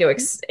hard for me to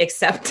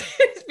accept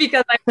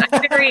because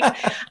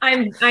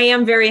I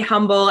am very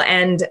humble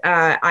and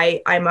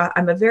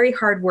I'm a very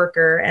hard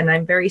worker and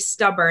I'm very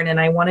stubborn and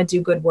I want to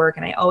do good work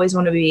and I always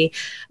want to be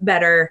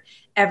better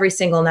every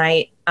single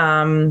night.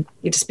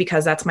 Just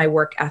because that's my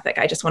work ethic.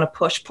 I just want to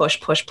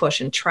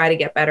push and try to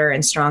get better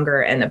and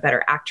stronger and a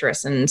better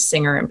actress and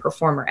singer and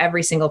performer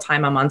every single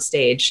time I'm on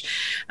stage,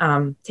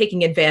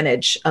 taking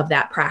advantage of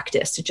that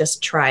practice to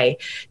just try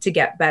to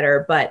get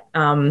better. But,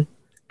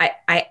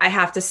 I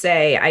have to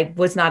say, I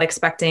was not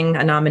expecting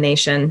a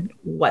nomination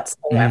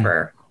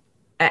whatsoever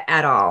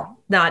at all,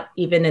 not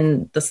even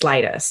in the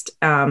slightest.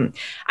 I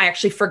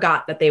actually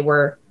forgot that they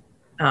were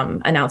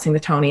announcing the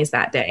Tonys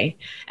that day.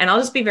 And I'll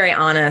just be very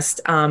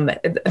honest.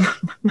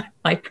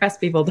 My press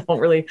people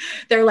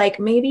they're like,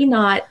 maybe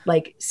not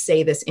like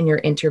say this in your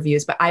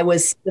interviews, but I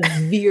was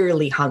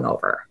severely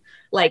hungover.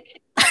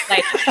 Like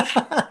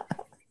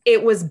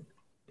it was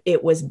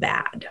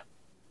bad.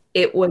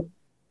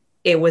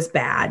 It was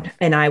bad.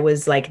 And I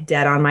was like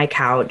dead on my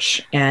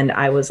couch and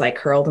I was like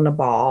curled in a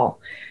ball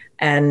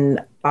and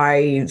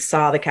I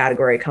saw the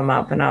category come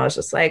up and I was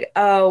just like,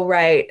 oh,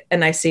 right.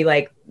 And I see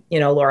like,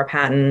 Laura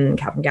Patton,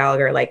 Calvin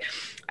Gallagher, like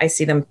I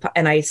see them.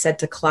 And I said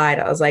to Clyde,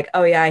 I was like,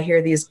 oh yeah, I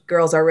hear these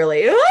girls are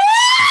really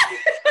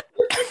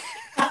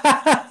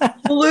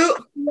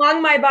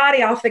flung my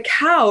body off the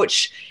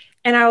couch.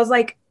 And I was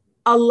like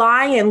a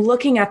lion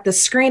looking at the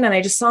screen and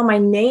I just saw my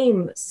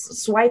name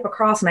swipe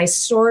across and I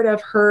sort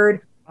of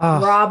heard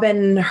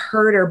Robin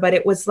Herder, but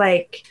it was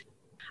like,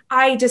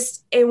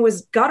 it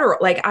was guttural.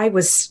 Like I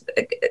was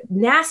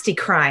nasty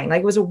crying. Like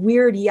it was a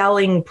weird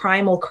yelling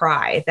primal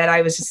cry that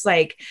I was just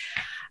like,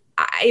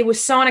 it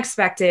was so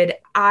unexpected.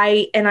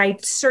 I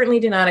certainly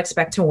did not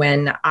expect to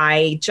win.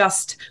 I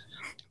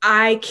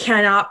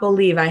cannot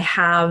believe I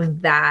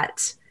have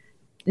that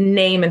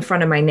name in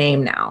front of my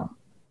name now.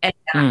 And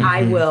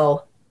I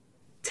will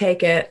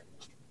take it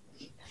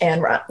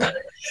and run.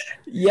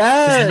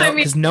 Yes,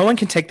 because no one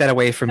can take that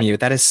away from you.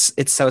 It's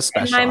so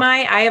special. In my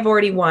mind, I have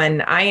already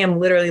won. I am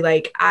literally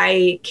like,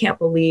 I can't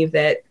believe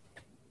that.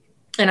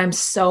 And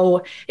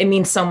it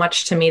means so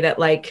much to me that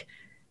like,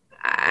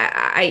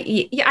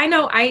 I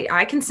know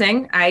I can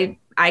sing. I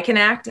I can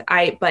act,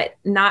 but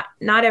not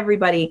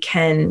everybody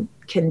can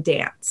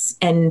dance.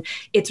 And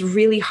it's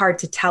really hard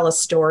to tell a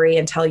story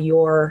and tell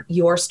your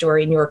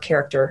story and your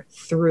character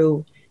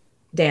through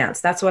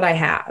dance. That's what I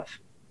have.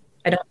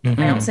 I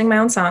don't sing my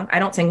own song. I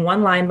don't sing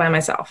one line by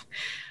myself.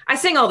 I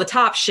sing all the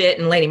top shit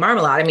in Lady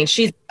Marmalade. I mean,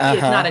 it's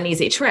not an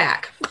easy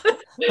track. But,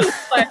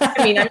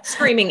 I mean, I'm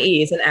screaming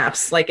E's and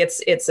F's. Like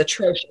it's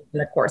atrocious in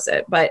the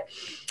corset, but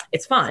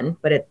it's fun,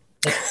 but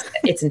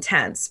it's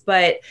intense.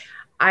 But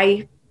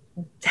I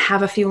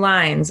have a few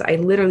lines. I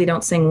literally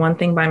don't sing one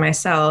thing by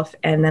myself.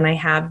 And then I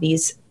have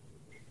these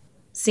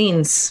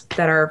scenes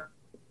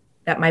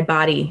that my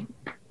body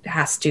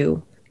has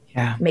to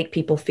make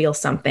people feel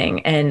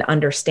something and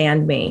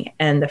understand me.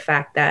 And the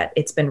fact that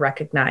it's been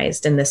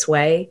recognized in this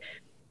way,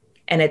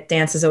 and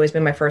dance has always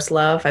been my first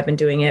love. I've been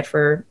doing it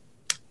for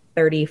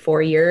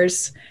 34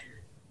 years.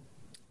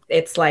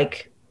 It's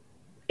like,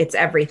 it's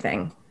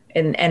everything.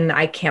 And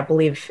I can't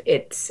believe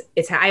it's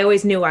I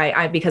always knew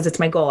I because it's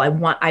my goal.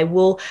 I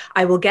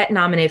will get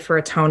nominated for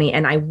a Tony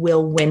and I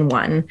will win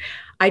one.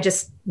 I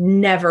just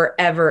never,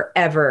 ever,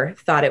 ever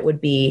thought it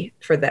would be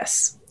for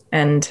this.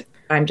 And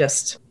I'm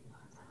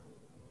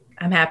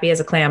happy as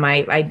a clam.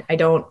 I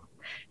don't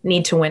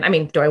need to win. I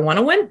mean, do I want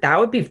to win? That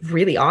would be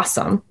really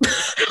awesome.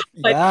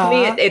 But to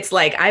me, it's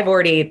like, I've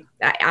already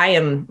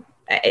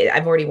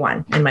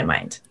won in my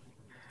mind.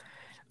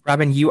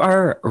 Robin, you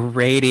are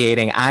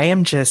radiating. I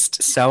am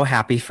just so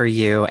happy for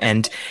you.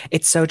 And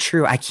it's so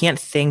true. I can't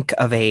think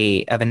of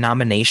a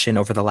nomination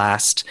over the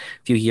last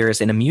few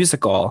years in a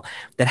musical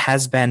that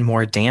has been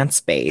more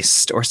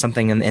dance-based or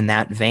something in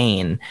that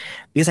vein.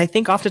 Because I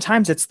think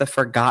oftentimes it's the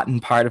forgotten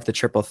part of the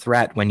triple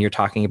threat when you're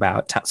talking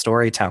about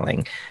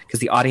storytelling, because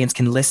the audience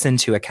can listen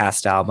to a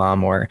cast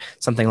album or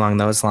something along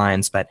those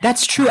lines. But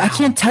that's true. Wow. I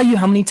can't tell you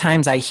how many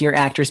times I hear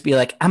actors be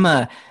like, I'm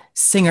a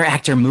singer,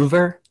 actor,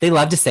 mover. They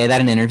love to say that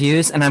in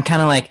interviews. And I'm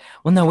kind of like,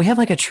 well, no, we have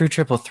like a true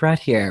triple threat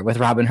here with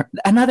Robin.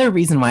 Another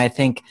reason why I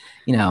think,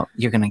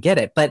 you're going to get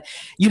it. But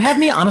you have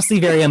me honestly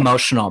very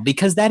emotional,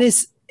 because that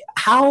is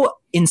how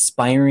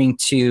inspiring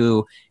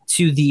to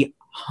the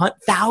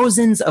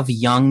thousands of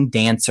young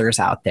dancers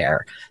out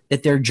there,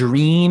 that their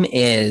dream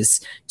is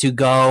to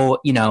go,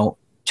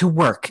 to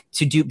work,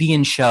 to be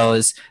in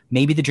shows.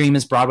 Maybe the dream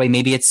is Broadway,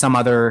 maybe it's some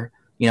other,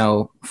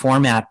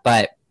 format,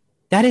 but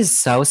that is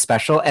so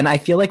special. And I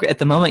feel like at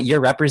the moment you're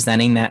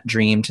representing that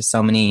dream to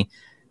so many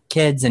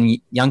kids and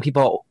young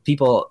people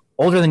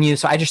older than you.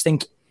 So I just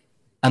think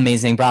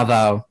amazing.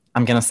 Bravo.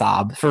 I'm going to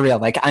sob for real.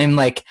 Like I'm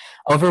like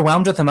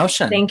overwhelmed with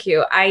emotion. Thank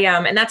you.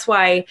 And that's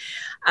why,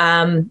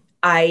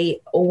 I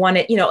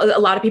wanted, a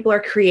lot of people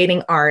are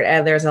creating art.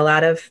 There's a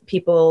lot of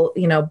people,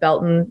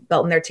 belting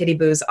their titty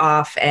boos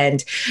off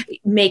and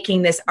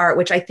making this art,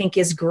 which I think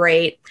is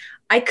great.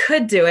 I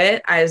could do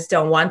it. I just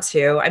don't want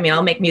to. I mean,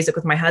 I'll make music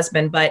with my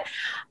husband, but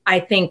I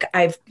think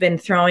I've been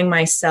throwing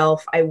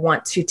myself. I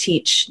want to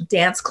teach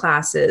dance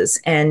classes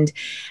and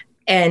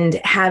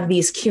have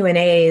these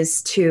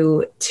Q&As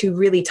to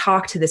really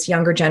talk to this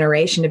younger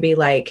generation, to be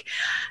like,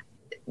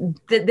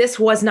 this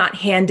was not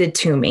handed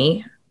to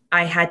me.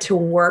 I had to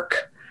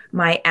work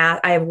I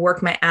have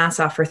worked my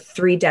ass off for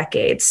 3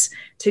 decades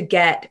to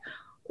get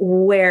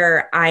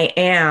where I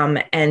am.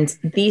 And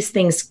these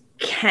things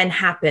can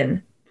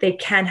happen. They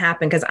can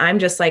happen, because I'm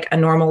just like a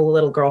normal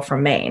little girl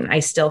from Maine. I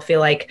still feel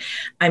like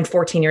I'm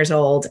 14 years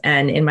old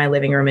and in my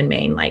living room in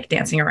Maine, like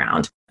dancing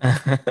around.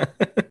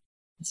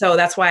 So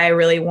that's why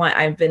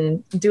I've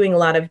been doing a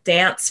lot of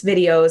dance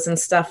videos and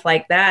stuff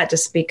like that,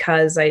 just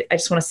because I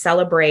just want to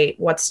celebrate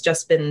what's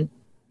just been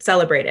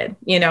celebrated,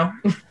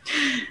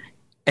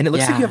 And it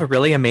looks like you have a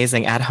really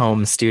amazing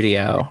at-home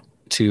studio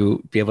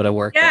to be able to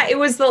work. Yeah, it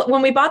was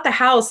when we bought the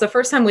house, the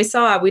first time we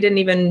saw it, we didn't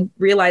even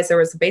realize there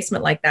was a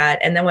basement like that.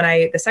 And then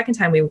the second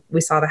time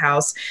we saw the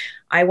house,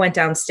 I went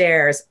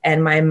downstairs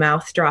and my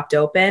mouth dropped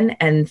open,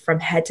 and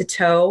from head to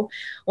toe,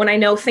 when I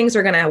know things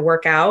are going to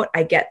work out,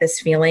 I get this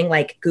feeling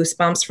like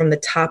goosebumps from the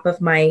top of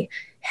my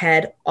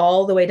head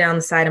all the way down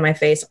the side of my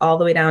face, all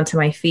the way down to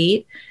my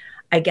feet.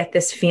 I get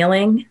this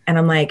feeling and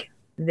I'm like,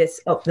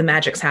 the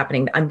magic's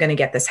happening. I'm going to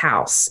get this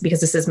house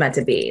because this is meant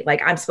to be.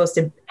 Like, I'm supposed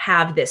to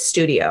have this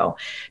studio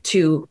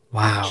to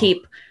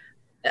keep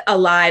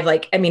alive.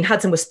 Like, I mean,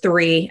 Hudson was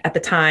 3 at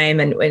the time,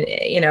 and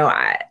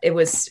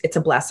it's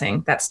a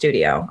blessing, that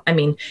studio. I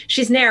mean,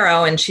 she's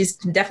narrow and she's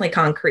definitely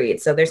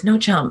concrete, so there's no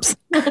jumps.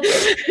 But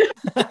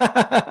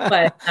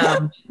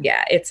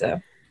it's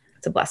a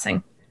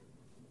blessing.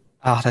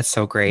 Oh, that's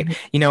so great.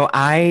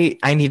 I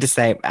need to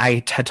say,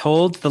 I had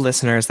told the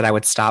listeners that I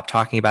would stop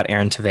talking about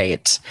Aaron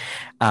Tveit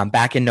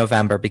back in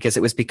November, because it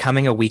was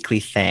becoming a weekly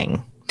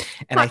thing.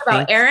 And Talk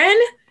about Aaron,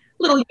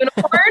 little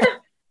unicorn.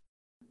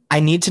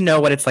 I need to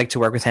know what it's like to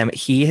work with him.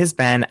 He has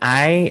been,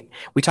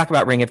 we talk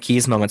about Ring of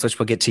Keys moments, which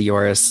we'll get to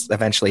yours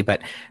eventually,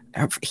 but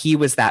he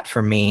was that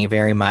for me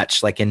very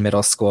much, like in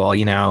middle school,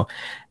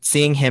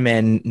 seeing him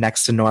in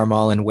Next to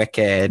Normal and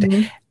Wicked.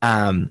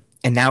 Mm-hmm.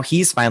 And now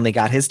he's finally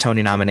got his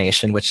Tony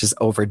nomination, which is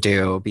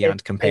overdue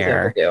beyond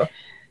compare.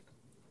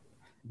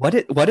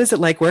 What is it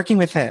like working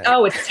with him?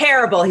 Oh, it's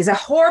terrible. He's a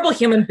horrible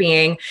human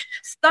being.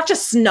 Such a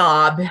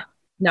snob.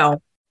 No.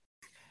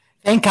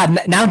 Thank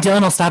God. Now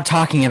Dylan will stop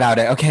talking about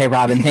it. Okay,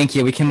 Robin, thank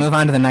you. We can move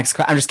on to the next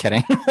question. I'm just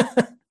kidding.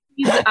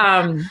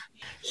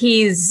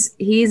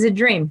 He's a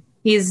dream.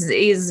 He's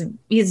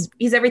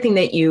everything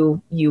that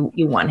you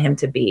want him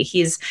to be.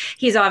 He's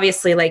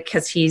obviously like,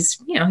 because he's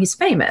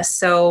famous.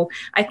 So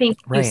I think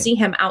you see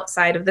him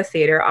outside of the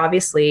theater.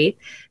 Obviously,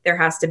 there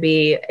has to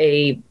be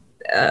a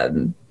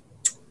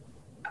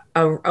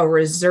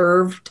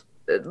reserved,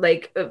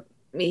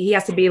 he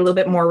has to be a little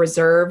bit more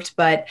reserved,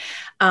 but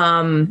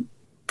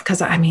because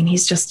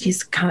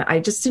he's kind of, I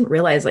just didn't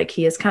realize like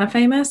he is kind of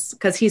famous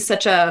because he's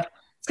such a,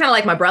 it's kind of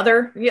like my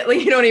brother, you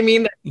know what I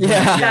mean?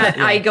 That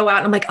I go out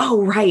and I'm like,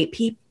 oh, right.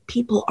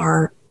 People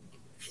are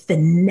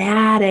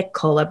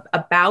fanatical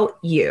about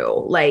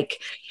you.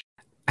 Like,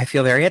 I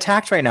feel very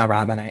attacked right now,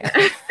 Robin.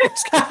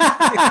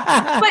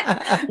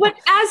 but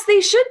as they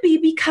should be,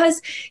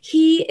 because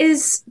he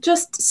is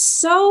just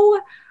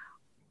so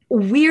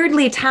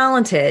weirdly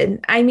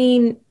talented. I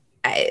mean,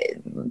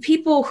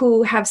 people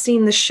who have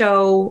seen the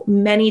show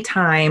many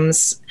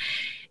times,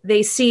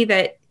 they see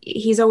that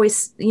he's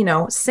always,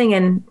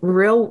 singing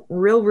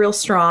real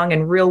strong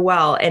and real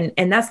well.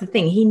 And that's the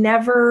thing.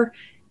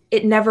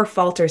 It never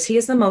falters. He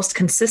is the most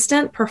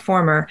consistent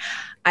performer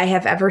I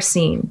have ever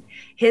seen.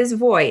 His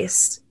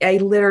voice,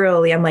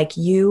 I'm like,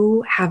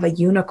 you have a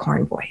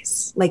unicorn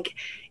voice. Like,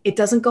 it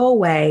doesn't go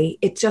away.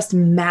 It just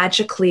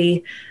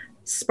magically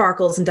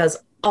sparkles and does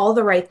all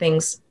the right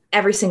things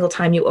every single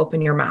time you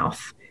open your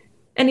mouth.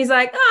 And he's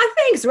like, oh,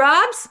 thanks,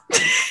 Robs.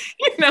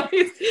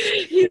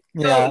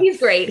 He's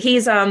great.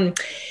 He's so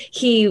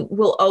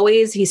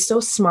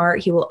smart.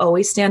 He will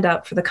always stand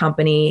up for the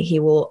company.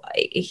 He'll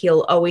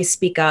always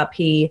speak up.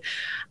 His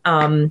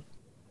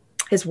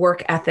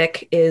work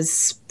ethic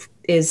is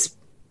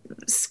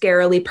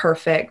scarily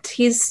perfect.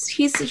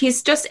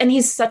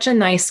 He's such a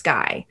nice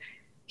guy.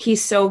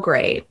 He's so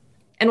great.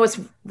 And what's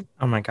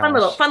oh my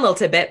gosh, fun little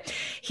tidbit.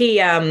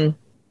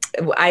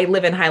 I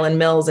live in Highland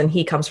Mills and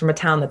he comes from a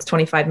town that's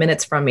 25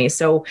 minutes from me.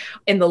 So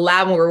in the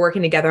lab when we were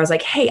working together, I was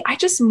like, hey, I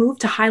just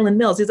moved to Highland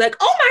Mills. He's like,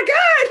 oh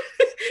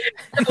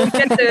my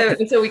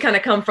God. So we kind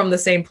of come from the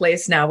same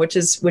place now, which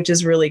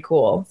is really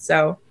cool.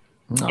 So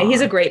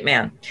he's a great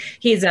man.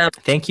 He's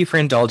thank you for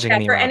indulging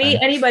me. For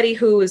anybody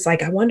who is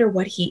like, I wonder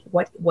what he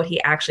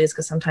actually is,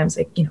 because sometimes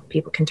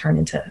people can turn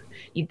into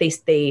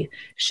they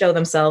show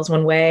themselves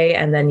one way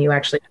and then you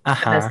actually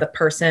as the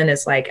person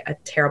is like a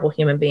terrible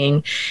human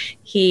being.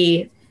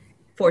 He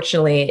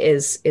fortunately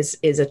is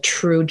a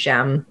true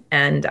gem,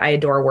 and I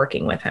adore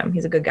working with him.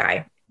 He's a good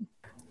guy.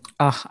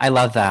 Oh, I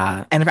love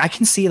that. And I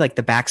can see like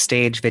the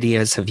backstage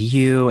videos of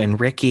you and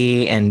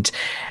Ricky and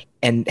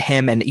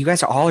him, and you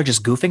guys are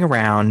just goofing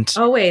around.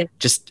 Always.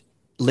 Just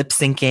lip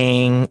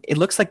syncing. It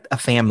looks like a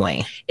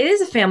family. It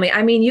is a family.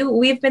 I mean,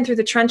 we've been through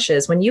the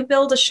trenches. When you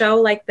build a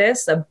show like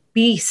this, a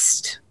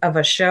beast of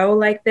a show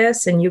like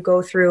this, and you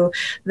go through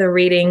the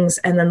readings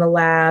and then the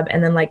lab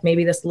and then like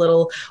maybe this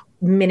little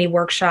mini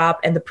workshop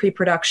and the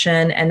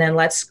pre-production, and then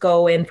let's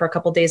go in for a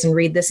couple of days and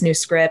read this new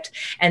script,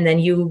 and then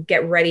you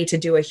get ready to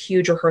do a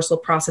huge rehearsal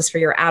process for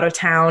your out of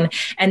town,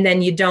 and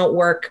then you don't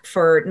work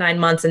for 9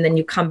 months, and then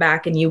you come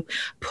back and you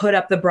put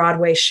up the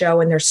Broadway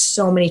show, and there's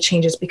so many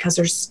changes because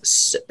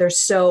it's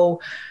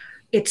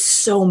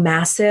so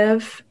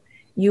massive.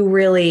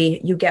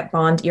 You get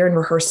bond. You're in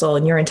rehearsal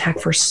and you're in tech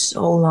for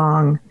so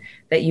long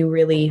that you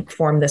really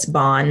form this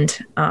bond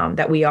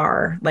that we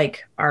are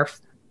like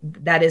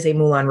that is a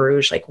Moulin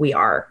Rouge. Like, we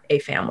are a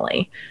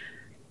family.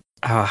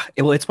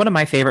 It's one of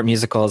my favorite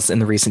musicals in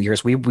the recent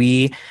years.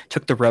 We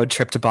took the road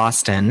trip to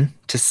Boston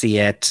to see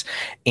it.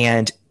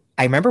 And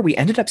I remember we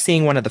ended up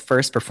seeing one of the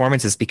first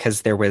performances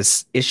because there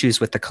was issues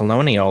with the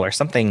Colonial or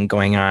something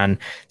going on.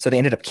 So they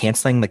ended up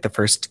canceling like the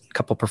first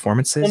couple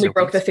performances. When we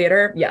broke the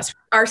theater. Yes.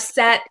 Our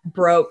set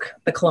broke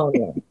the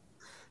Colonial.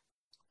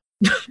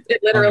 It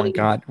literally. Oh my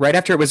God. Right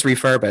after it was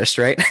refurbished,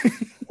 right?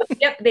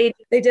 Yep, they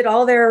did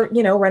all their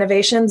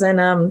renovations,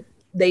 and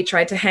they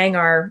tried to hang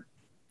our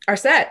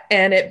set,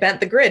 and it bent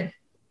the grid.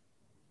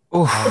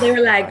 So they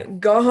were like,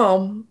 "Go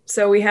home."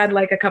 So we had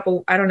like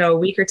a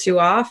week or two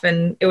off,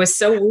 and it was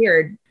so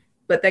weird.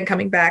 But then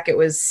coming back, it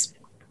was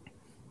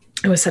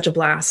such a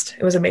blast.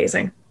 It was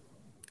amazing.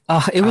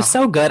 Oh, it was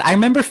so good. I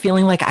remember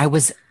feeling like I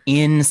was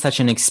in such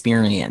an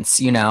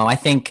experience. I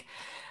think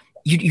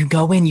you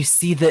go in, you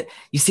see the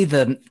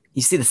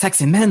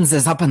sexy men's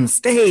is up on the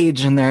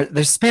stage and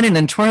they're spinning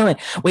and twirling.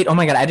 Wait, oh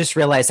my God, I just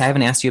realized I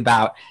haven't asked you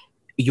about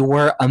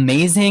your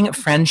amazing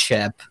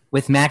friendship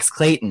with Max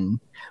Clayton,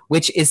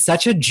 which is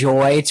such a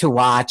joy to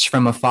watch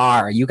from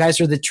afar. You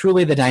guys are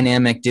truly the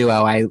dynamic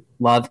duo. I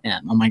love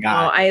him. Oh my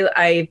God. Oh,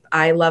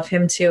 I love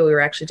him too. We were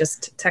actually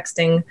just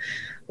texting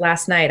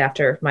last night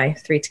after my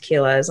 3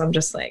 tequilas. I'm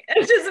just like, I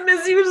just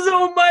miss you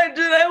so much,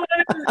 and I want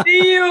to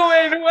see you,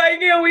 and why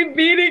can't we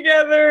be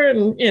together?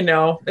 And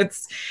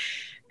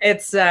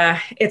it's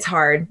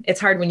hard. It's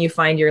hard when you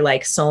find your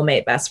like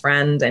soulmate best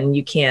friend and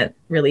you can't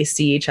really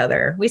see each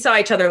other. We saw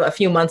each other a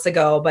few months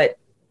ago, but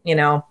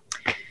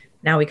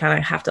now we kind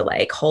of have to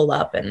like hole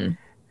up and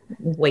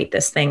wait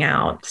this thing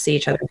out, see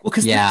each other. Well,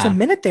 because there was a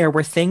minute there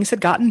where things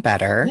had gotten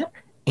better. Yep.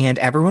 And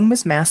everyone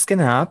was masking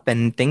up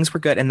and things were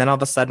good. And then all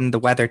of a sudden the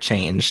weather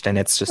changed and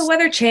it's just. The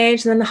weather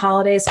changed and then the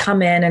holidays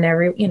come in and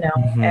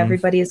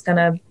everybody's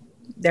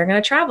they're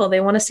going to travel. They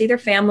want to see their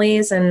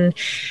families. And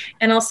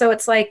also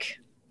it's like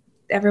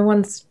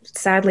everyone's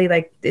sadly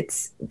like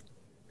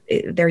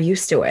they're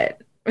used to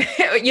it.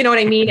 You know what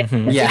I mean?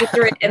 Yeah.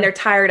 And they're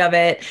tired of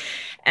it.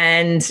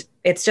 And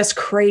it's just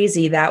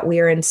crazy that we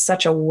are in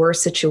such a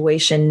worse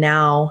situation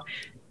now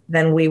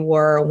than we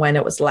were when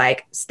it was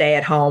like stay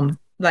at home,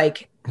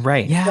 like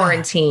right.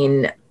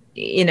 Quarantine,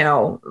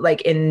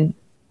 like in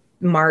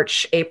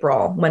March,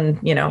 April, when,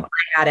 I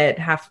had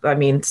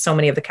it so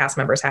many of the cast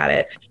members had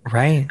it.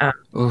 Right.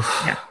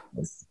 Yeah,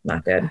 it's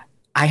not good.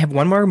 I have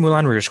one more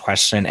Moulin Rouge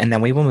question and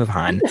then we will move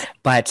on.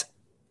 But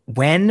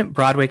when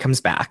Broadway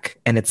comes back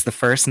and it's the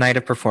first night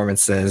of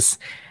performances,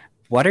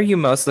 what are you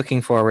most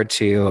looking forward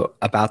to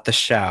about the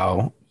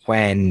show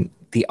when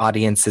the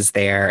audience is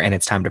there and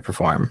it's time to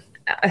perform?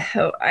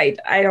 I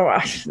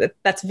don't.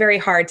 That's very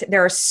hard.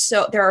 There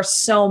are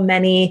so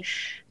many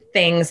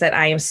things that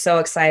I am so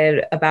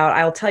excited about.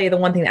 I'll tell you the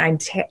one thing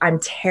that I'm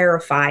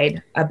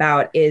terrified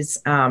about is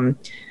my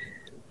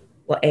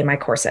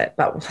corset.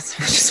 But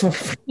let's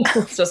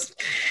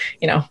just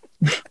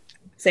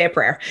say a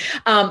prayer.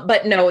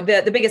 But no,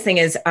 the biggest thing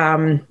is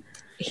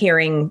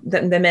hearing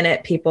the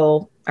minute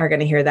people are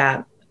going to hear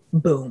that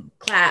boom,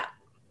 clap,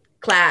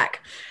 clack,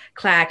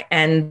 clack,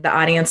 and the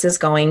audience is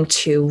going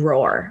to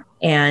roar.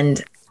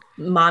 And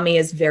mommy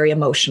is very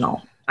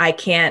emotional. I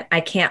can't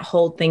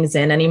hold things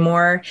in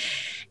anymore.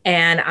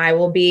 And I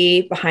will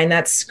be behind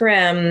that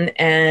scrim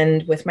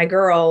and with my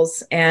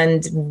girls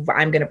and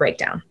I'm going to break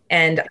down.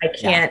 And I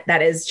can't,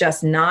 that is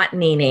just not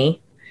Nene.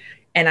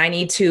 And I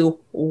need to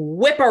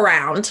whip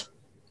around,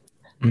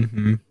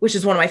 which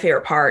is one of my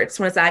favorite parts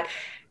when it's like,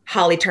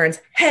 Holly turns,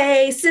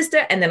 hey,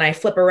 sister. And then I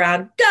flip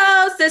around,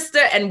 go, sister.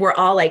 And we're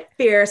all like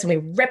fierce and we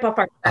rip up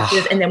our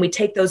dresses and then we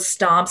take those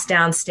stomps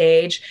down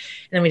stage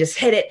and then we just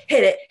hit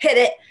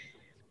it.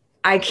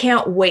 I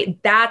can't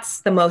wait.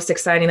 That's the most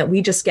exciting that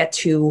we just get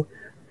to,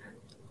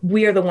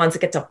 we are the ones that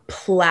get to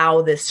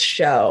plow this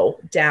show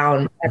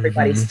down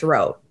everybody's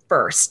throat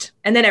first.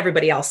 And then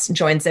everybody else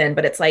joins in.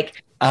 But it's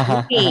like,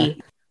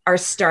 we are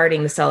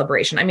starting the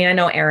celebration. I mean, I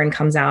know Aaron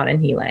comes out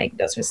and he like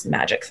does his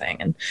magic thing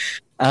and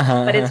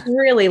but it's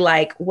really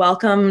like,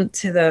 welcome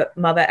to the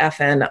mother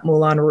effing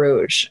Moulin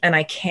Rouge. And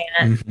I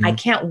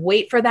can't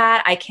wait for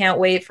that. I can't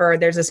wait for,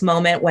 there's this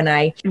moment when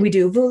we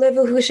do,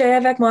 voulez-vous coucher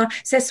avec moi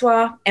ce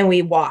soir? And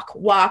we walk,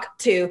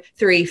 2,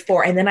 3,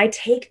 4. And then I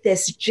take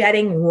this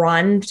jetting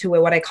run to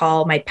what I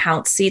call my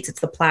pounce seats.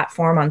 It's the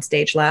platform on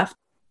stage left.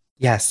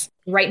 Yes.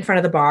 Right in front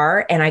of the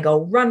bar. And I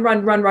go run.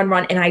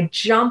 And I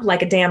jump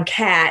like a damn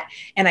cat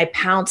and I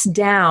pounce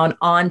down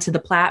onto the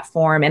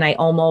platform and I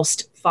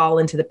almost fall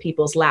into the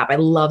people's lap. I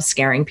love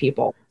scaring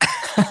people.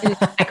 And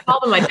I call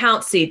them my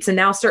pounce seats. And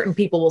now certain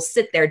people will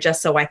sit there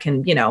just so I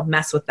can,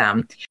 mess with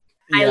them.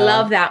 Yeah. I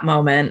love that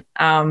moment.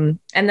 And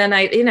then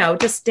I,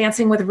 just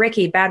dancing with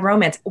Ricky, Bad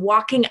Romance,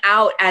 walking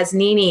out as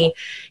Nene,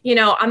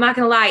 I'm not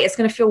going to lie. It's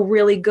going to feel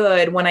really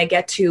good when I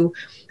get to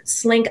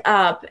slink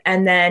up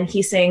and then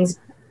he sings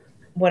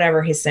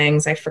whatever he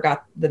sings. I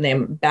forgot the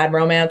name, Bad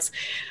Romance.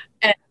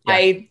 And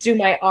I do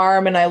my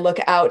arm and I look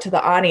out to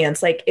the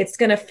audience. Like it's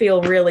going to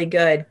feel really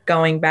good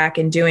going back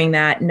and doing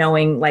that,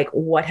 knowing like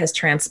what has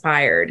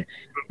transpired.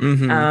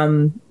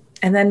 And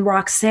then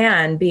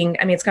Roxanne being,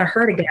 it's going to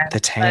hurt again. The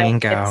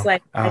tango. It's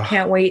like, I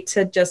can't wait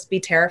to just be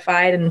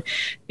terrified and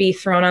be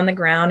thrown on the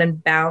ground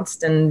and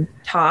bounced and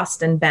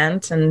tossed and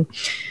bent and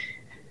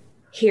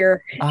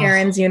hear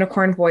Aaron's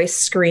unicorn voice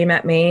scream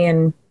at me.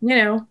 And,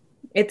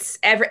 it's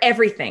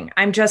everything.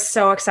 I'm just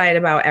so excited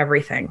about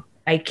everything.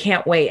 I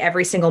can't wait.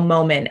 Every single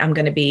moment I'm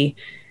going to be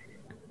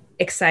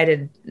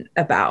excited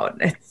about.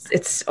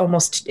 It's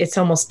almost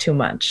too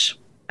much.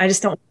 I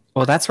just don't.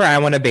 Well, that's where I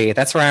want to be.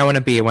 That's where I want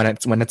to be when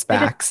it's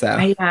back.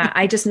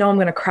 I just know I'm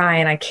going to cry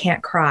and I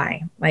can't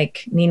cry.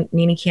 Like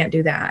Nene can't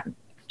do that.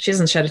 She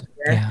doesn't shed a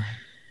tear. Yeah.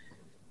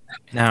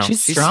 No,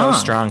 she's so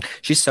strong.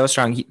 She's so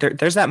strong.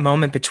 There's that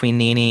moment between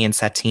Nene and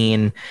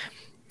Satine.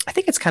 I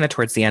think it's kind of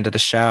towards the end of the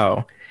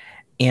show.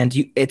 And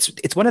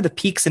it's one of the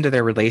peaks into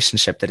their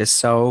relationship that is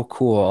so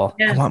cool.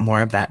 Yeah. I want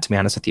more of that, to be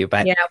honest with you.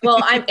 But yeah,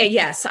 well,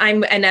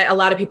 and a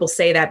lot of people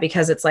say that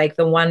because it's like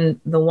the one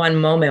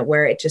moment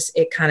where it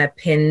kind of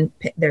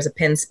there's a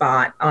pin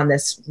spot on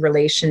this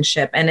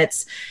relationship, and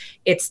it's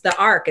the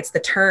arc, it's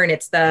the turn,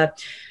 it's the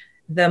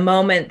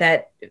moment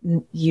that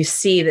you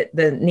see that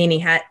the Nene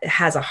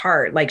has a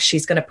heart, like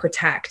she's going to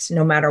protect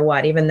no matter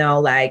what, even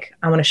though like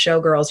I want to show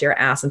girls your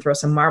ass and throw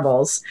some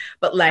marbles,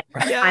 but like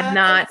I'm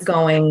not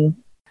going.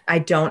 I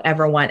don't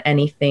ever want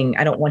anything.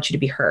 I don't want you to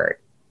be hurt.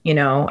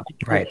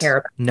 Right. Care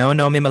about. No,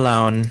 Nomi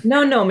Malone.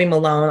 No, Nomi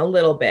Malone. A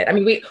little bit.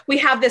 We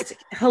have this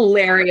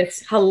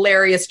hilarious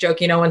joke.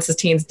 When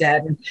Satine's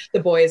dead, and the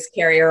boys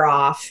carry her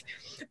off.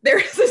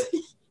 There's this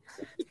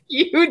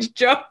huge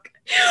joke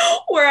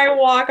where I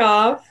walk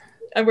off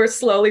and we're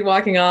slowly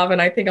walking off,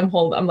 and I think I'm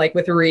like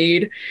with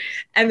Reed,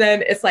 and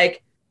then it's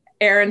like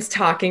Aaron's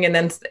talking, and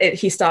then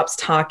he stops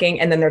talking,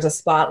 and then there's a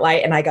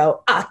spotlight, and I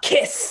go, a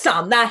kiss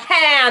on the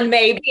hand,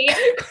 maybe.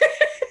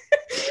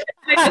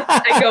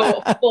 I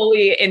go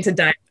fully into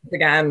Diamonds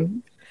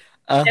again.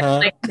 And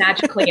like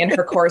magically in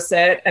her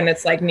corset, and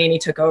it's like Nene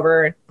took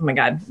over. Oh my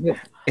God.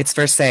 It's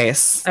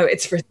Versace. Oh,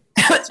 it's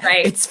that's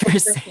right. It's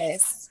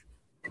Versace.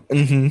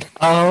 Mm-hmm.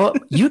 Oh,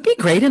 you'd be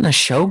great in a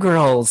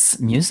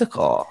Showgirls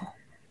musical.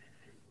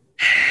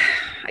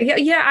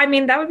 Yeah, I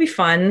mean, that would be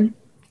fun,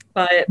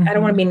 but I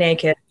don't want to be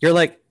naked. You're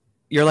like,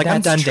 I'm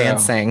That's done true.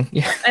 dancing.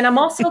 Yeah. And I'm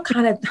also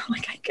kind of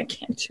like, I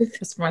can't do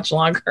this much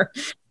longer.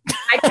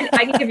 I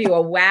can give you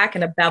a whack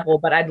and a bevel,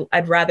 but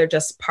I'd rather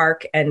just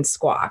park and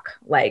squawk.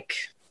 Like,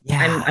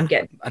 Yeah. I'm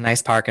getting A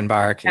nice park and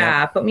bark.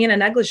 yeah, put me in a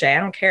negligee. I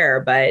don't care,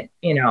 but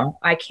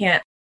I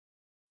can't.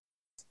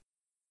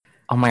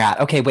 Oh my God.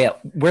 Okay, wait.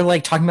 We're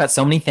like talking about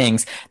so many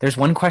things. There's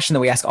one question that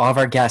we ask all of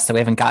our guests that we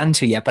haven't gotten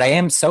to yet, but I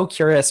am so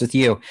curious with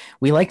you.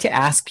 We like to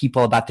ask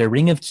people about their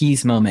Ring of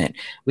Keys moment,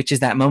 which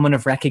is that moment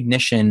of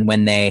recognition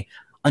when they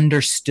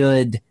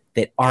understood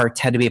that art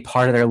had to be a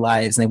part of their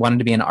lives and they wanted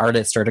to be an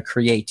artist or to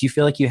create. Do you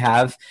feel like you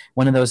have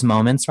one of those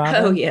moments, Robin?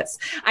 Oh yes,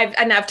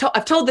 I've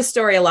told this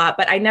story a lot,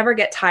 but I never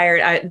get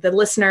tired. The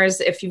listeners,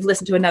 if you've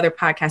listened to another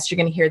podcast, you're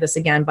going to hear this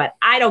again, but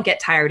I don't get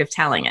tired of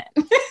telling it.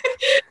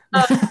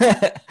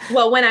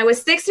 Well, when I was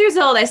 6 years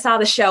old, I saw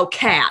the show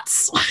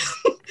Cats.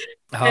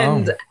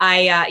 And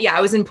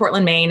I was in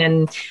Portland, Maine,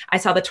 and I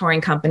saw the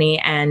touring company,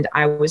 and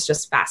I was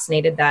just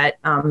fascinated that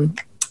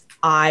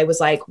I was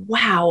like,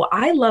 wow,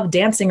 I love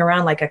dancing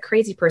around like a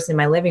crazy person in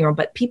my living room,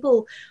 but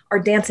people are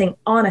dancing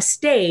on a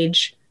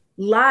stage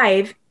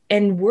live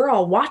and we're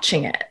all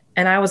watching it.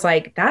 And I was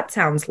like, that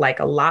sounds like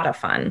a lot of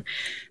fun.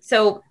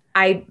 So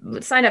I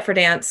signed up for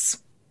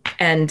dance,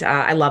 and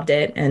I loved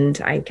it. And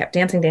I kept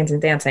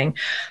dancing.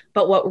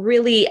 But what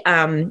really,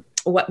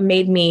 what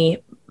made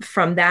me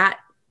from that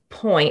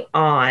point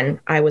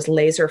on, I was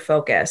laser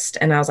focused,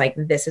 and I was like,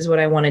 this is what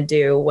I want to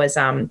do. Was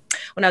when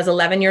I was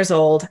 11 years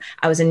old,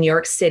 I was in New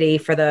York City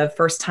for the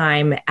first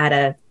time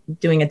at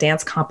doing a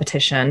dance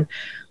competition,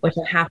 which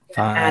I have to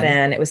add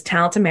in. It was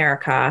Talent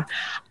America.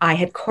 I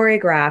had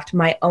choreographed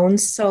my own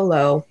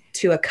solo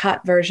to a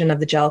cut version of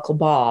the Jellicle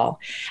Ball,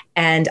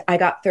 and I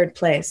got third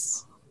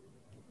place.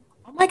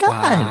 Oh my God.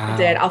 Wow. I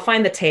did. I'll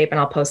find the tape and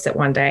I'll post it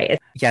one day.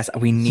 Yes,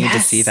 we need to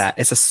see that.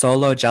 It's a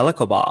solo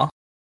Jellicle Ball.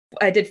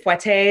 I did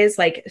fouettes,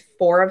 like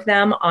 4 of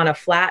them on a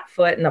flat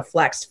foot and a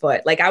flexed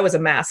foot. Like I was a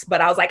mess,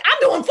 but I was like, I'm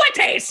doing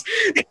fouettes.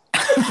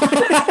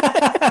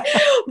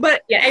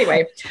 But yeah,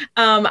 anyway,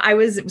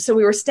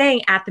 we were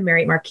staying at the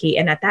Marriott Marquis,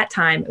 and at that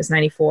time it was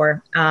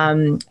 94.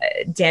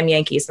 Damn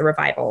Yankees, the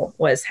revival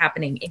was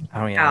happening in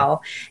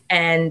Cal.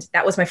 And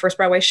that was my first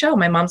Broadway show.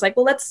 My mom's like,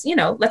 well, let's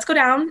go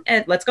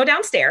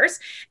downstairs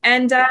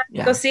and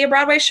go see a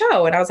Broadway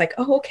show. And I was like,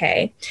 oh,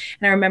 okay.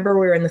 And I remember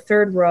we were in the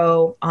third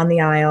row on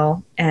the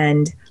aisle,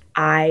 and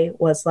I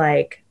was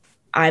like,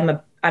 I'm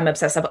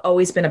obsessed. I've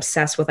always been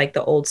obsessed with like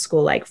the old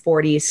school, like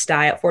 40s,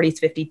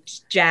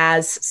 50s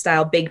jazz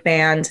style big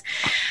band.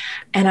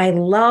 And I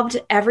loved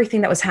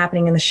everything that was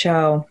happening in the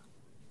show.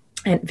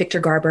 And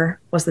Victor Garber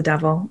was the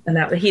devil. And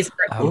he's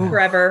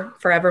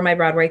forever my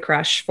Broadway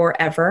crush,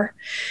 forever.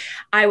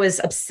 I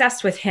was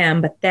obsessed with him,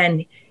 but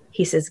then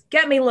he says,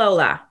 get me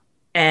Lola.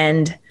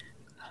 And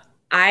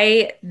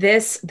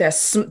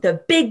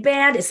the big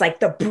band is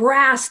like the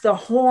brass, the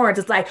horns.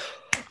 It's like,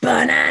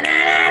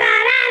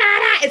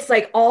 it's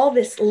like all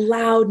this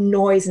loud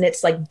noise, and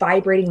it's like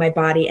vibrating my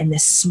body, and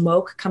this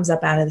smoke comes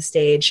up out of the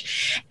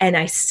stage, and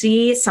I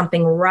see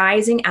something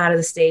rising out of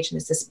the stage, and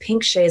it's this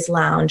pink chaise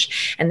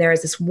lounge, and there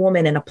is this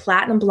woman in a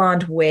platinum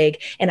blonde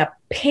wig and a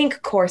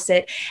pink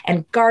corset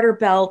and garter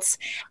belts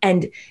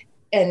and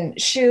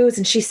shoes,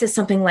 and she says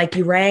something like,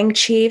 you rang,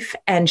 Chief,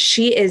 and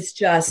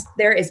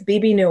there is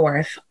Bebe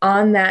Neuwirth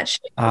on that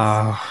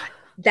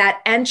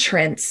that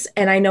entrance,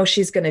 and I know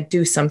she's going to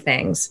do some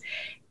things.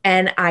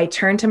 And I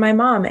turned to my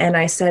mom and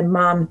I said,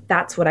 Mom,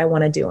 that's what I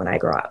want to do when I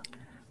grow up.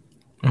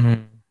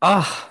 Mm-hmm.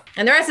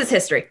 And the rest is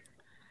history.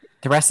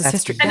 That's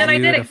history. And then I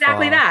did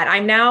exactly that.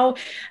 I'm now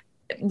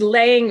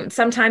laying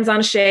sometimes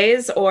on a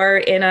chaise or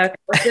in a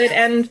corset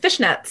and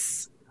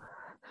fishnets.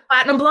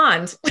 Platinum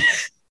blonde.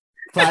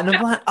 Platinum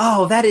blonde.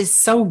 Oh, that is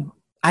so...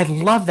 I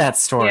love that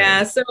story.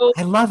 Yeah, so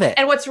I love it.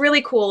 And what's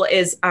really cool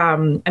is,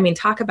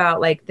 talk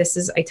about like,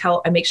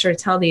 I make sure to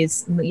tell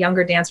these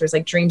younger dancers,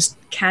 like, dreams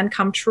can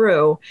come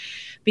true,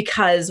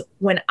 because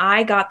when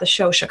I got the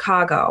show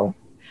Chicago,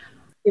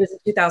 it was in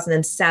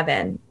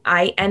 2007.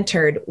 I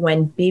entered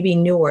when Bebe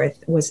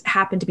Neuwirth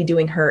happened to be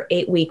doing her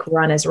 8-week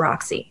run as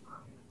Roxy.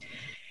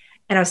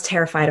 And I was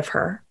terrified of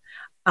her.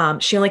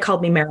 She only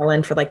called me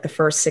Marilyn for like the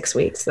first 6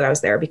 weeks that I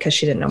was there because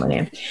she didn't know my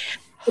name.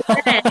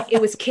 But then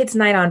it was Kids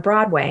Night on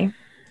Broadway.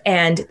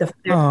 And the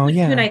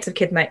 2 nights of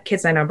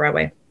Kids Night on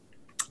Broadway.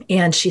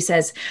 And she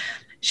says,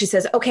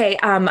 okay,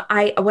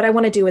 what I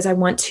want to do is I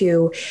want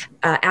to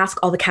ask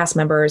all the cast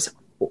members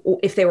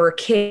if they were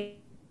kids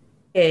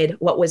kid,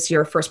 what was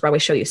your first Broadway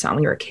show you saw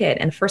when you were a kid?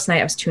 And the first night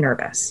I was too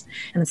nervous.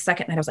 And the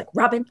second night I was like,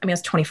 Robin, I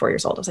was 24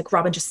 years old. I was like,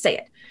 Robin, just say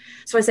it.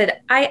 So I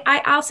said,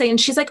 I'll say, and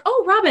she's like,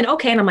 oh, Robin.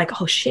 Okay. And I'm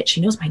like, oh shit,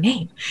 she knows my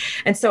name.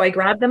 And so I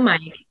grabbed the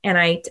mic and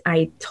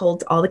I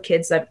told all the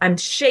kids that I'm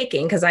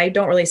shaking because I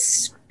don't really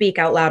speak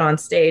out loud on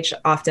stage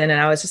often. And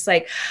I was just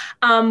like,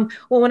 well,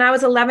 when I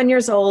was 11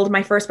 years old,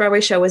 my first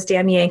Broadway show was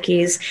Damn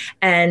Yankees.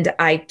 And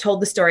I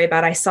told the story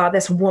about, I saw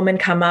this woman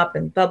come up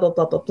and blah, blah,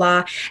 blah, blah,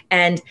 blah.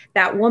 And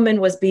that woman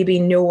was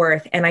BB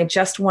Newirth. And I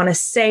just want to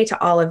say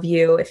to all of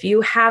you, if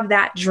you have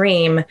that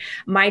dream,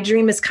 my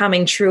dream is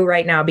coming true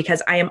right now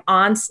because I am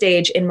on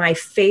stage in my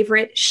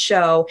favorite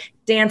show,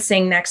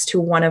 dancing next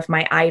to one of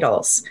my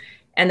idols.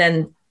 And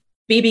then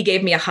BB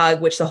gave me a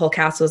hug, which the whole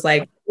cast was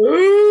like,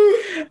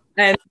 ooh.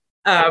 And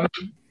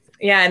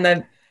and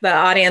the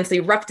audience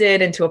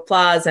erupted into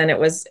applause. And it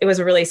was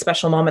a really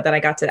special moment that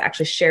I got to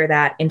actually share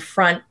that in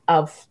front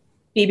of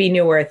BB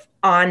Newirth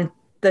on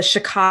the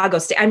Chicago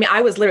stage. I mean,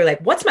 I was literally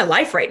like, what's my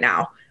life right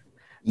now?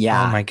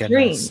 Yeah. Oh my goodness.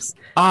 Dreams.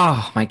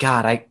 Oh my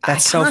God.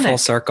 That's so full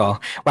circle.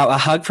 Wow. A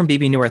hug from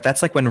BB Newirth.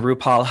 That's like when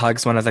RuPaul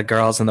hugs one of the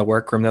girls in the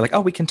workroom. They're like,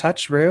 oh, we can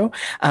touch Ru.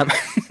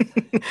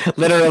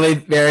 Literally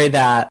very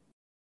that.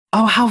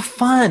 Oh, how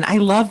fun. I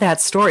love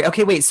that story.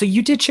 Okay, wait. So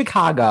you did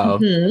Chicago.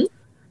 Mm-hmm.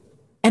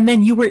 And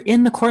then you were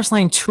in the Chorus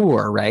Line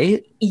tour,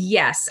 right?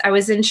 Yes, I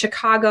was in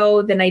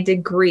Chicago. Then I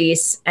did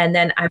Greece, and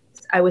then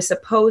I was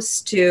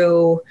supposed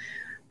to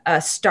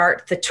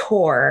start the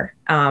tour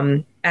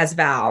as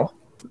Val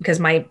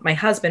because my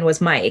husband was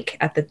Mike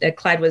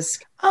Clyde was.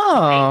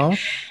 Oh, Mike.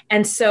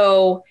 And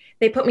so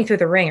they put me through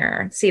the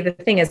ringer. See, the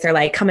thing is, they're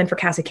like, come in for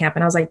Cassie Camp.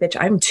 And I was like, bitch,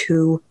 I'm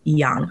too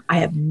young. I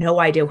have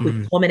no idea who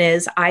this woman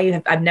is.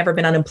 I've never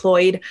been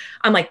unemployed.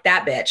 I'm like,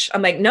 that bitch.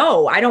 I'm like,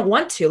 no, I don't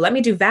want to. Let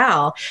me do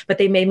Val. But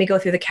they made me go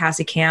through the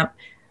Cassie Camp.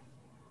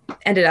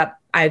 Ended up,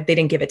 they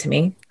didn't give it to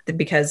me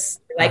because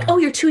they're like, oh,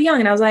 you're too young.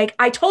 And I was like,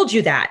 I told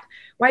you that.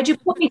 Why'd you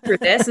put me through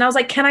this? And I was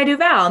like, can I do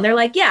Val? And they're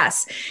like,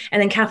 yes. And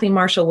then Kathleen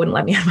Marshall wouldn't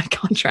let me out of my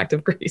contract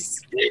of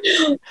Greece.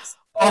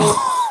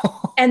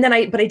 And then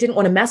I didn't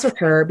want to mess with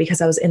her because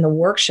I was in the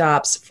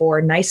workshops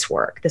for Nice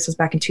Work. This was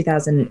back in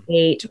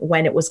 2008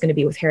 when it was going to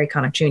be with Harry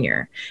Connick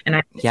Jr.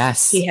 And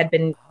he had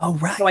been,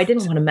 right. So I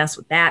didn't want to mess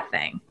with that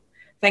thing.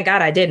 Thank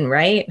God I didn't,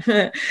 right?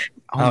 Oh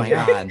my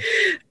God.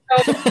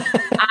 So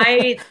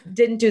I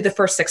didn't do the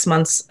first 6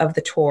 months of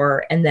the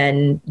tour. And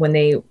then when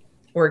they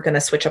were going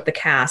to switch up the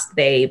cast,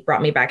 they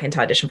brought me back into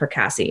audition for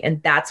Cassie.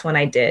 And that's when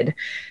I did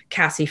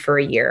Cassie for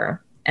a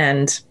year.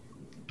 And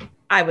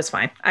I was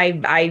fine.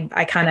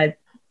 I kind of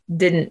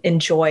didn't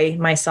enjoy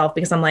myself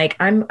because I'm like,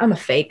 I'm a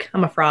fake.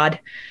 I'm a fraud.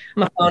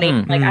 I'm a phony.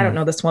 Mm-hmm. Like, I don't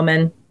know this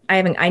woman.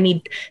 I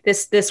need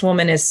this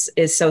woman is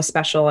so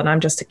special. And I'm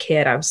just a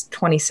kid. I was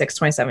 26,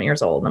 27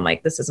 years old. And I'm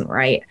like, this isn't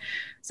right.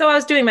 So I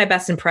was doing my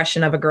best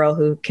impression of a girl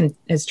who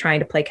is trying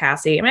to play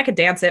Cassie. I mean, I could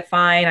dance it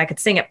fine. I could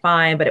sing it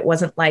fine, but it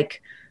wasn't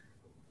like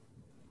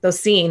those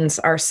scenes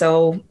are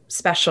so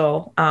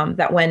special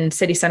that when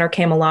City Center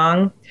came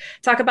along,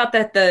 talk about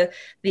that, the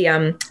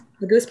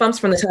goosebumps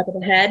from the top of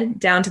the head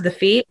down to the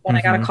feet. When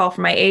I got a call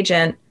from my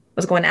agent, I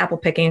was going apple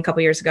picking a couple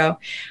years ago.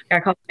 I got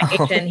a call from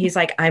my agent. He's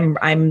like, I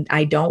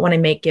don't want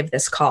to give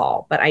this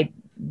call, but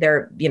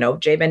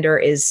Jay Bender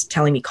is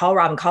telling me, call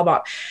Robin, call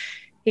Bob.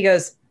 He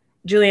goes,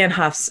 Julianne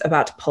Hough's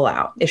about to pull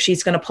out. If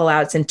she's going to pull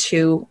out,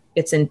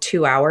 it's in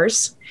 2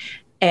 hours.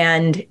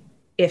 And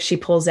if she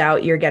pulls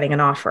out, you're getting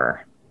an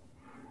offer.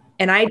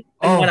 And I didn't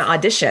want to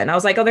audition. I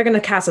was like, they're going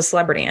to cast a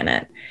celebrity in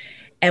it.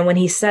 And when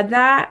he said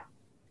that,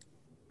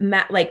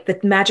 like the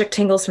magic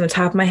tingles from the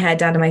top of my head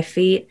down to my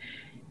feet.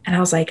 And I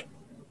was like,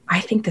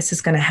 I think this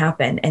is going to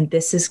happen. And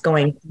this is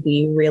going to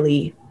be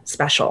really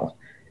special.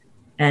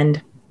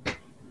 And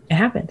it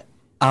happened.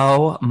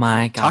 Oh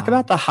my God. Talk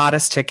about the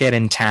hottest ticket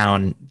in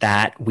town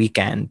that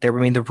weekend. The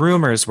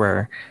rumors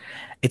were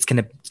it's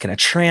gonna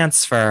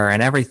transfer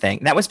and everything.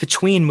 That was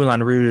between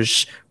Moulin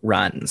Rouge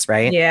runs,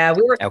 right? Yeah,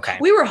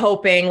 we were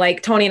hoping,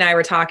 like Tony and I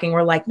were talking,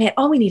 we're like, man,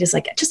 all we need is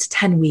like just a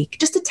 10 week,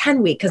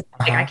 because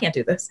I can't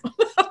do this.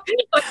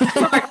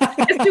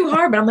 It's too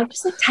hard, but I'm like,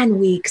 just like 10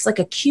 weeks, like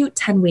a cute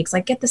 10 weeks,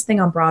 like get this thing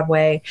on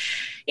Broadway.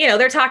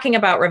 They're talking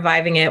about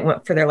reviving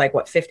it for their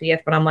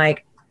 50th, but I'm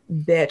like,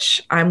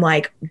 bitch, I'm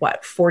like,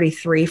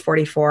 43,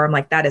 44. I'm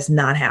like, that is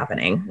not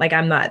happening. Like,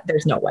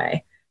 there's no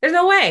way.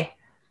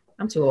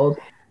 I'm too old.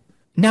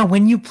 Now,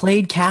 when you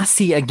played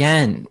Cassie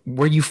again,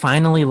 were you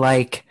finally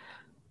like,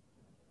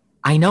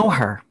 I know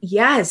her?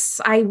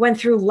 Yes, I went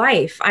through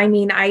life. I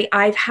mean,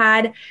 I've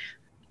had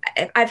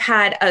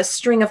a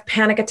string of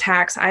panic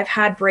attacks. I've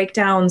had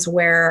breakdowns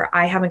where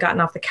I haven't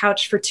gotten off the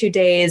couch for 2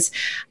 days.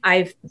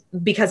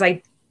 Because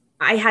I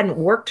hadn't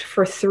worked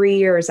for 3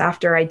 years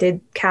after I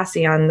did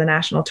Cassie on the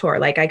national tour.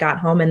 Like, I got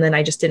home and then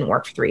I just didn't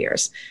work for 3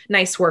 years.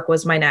 Nice Work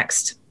was my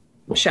next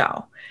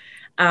show.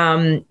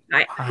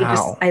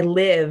 I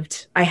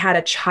lived, I had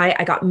a child,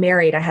 I got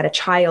married, I had a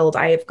child.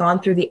 I have gone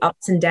through the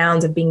ups and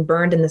downs of being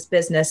burned in this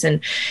business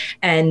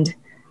and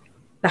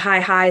the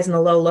high highs and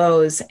the low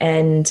lows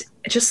and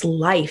just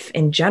life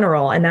in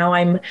general. And now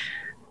I'm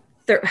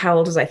how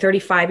old was I?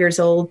 35 years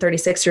old,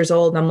 36 years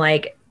old. And I'm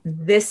like,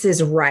 this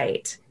is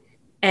right.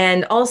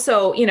 And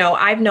also, you know,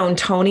 I've known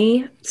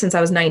Tony since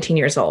I was 19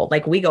 years old.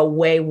 Like we go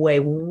way, way,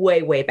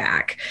 way, way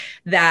back.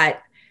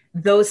 That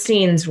those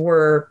scenes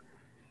we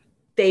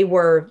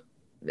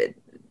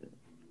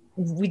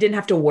didn't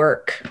have to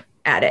work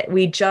at it.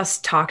 We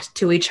just talked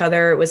to each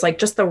other. It was like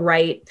just the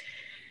right,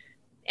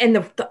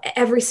 and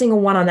every single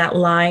one on that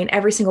line,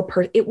 every single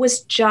person, it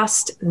was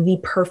just the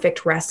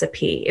perfect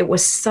recipe. It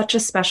was such a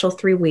special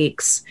 3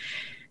 weeks.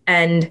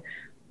 And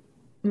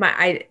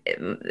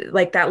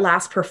like that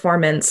last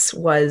performance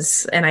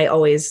was, and I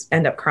always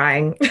end up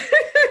crying,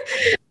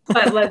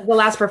 but like the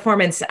last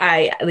performance,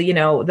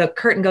 the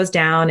curtain goes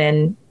down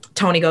and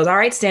Tony goes, all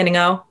right, standing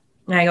O.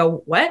 And I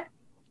go, what?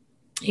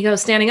 He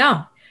goes, standing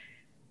O.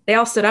 They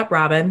all stood up,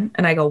 Robin.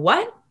 And I go,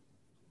 what?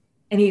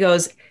 And he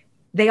goes,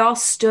 they all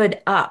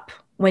stood up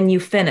when you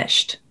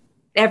finished.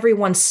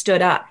 Everyone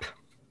stood up,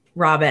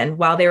 Robin,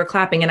 while they were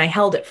clapping, and I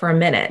held it for a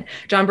minute.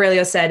 John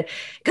Braylio said,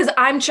 because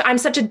I'm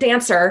such a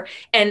dancer,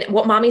 and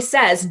what mommy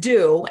says,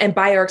 do. And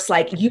Bjork's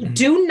like, you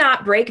do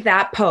not break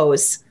that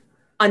pose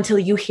until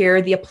you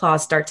hear the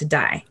applause start to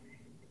die.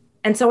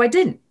 And so I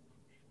didn't.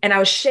 And I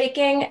was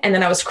shaking, and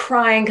then I was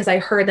crying because I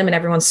heard them and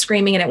everyone's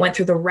screaming, and it went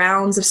through the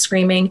rounds of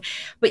screaming,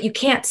 but you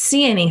can't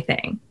see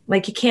anything.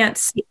 Like you can't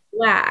see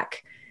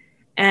black.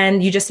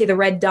 And you just see the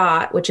red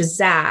dot, which is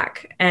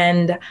Zach.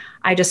 And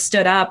I just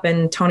stood up,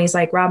 and Tony's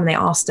like, Robin, they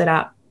all stood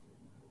up.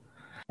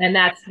 And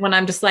that's when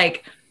I'm just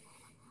like,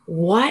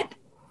 what?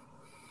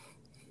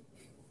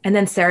 And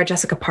then Sarah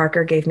Jessica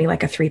Parker gave me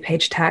like a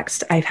 3-page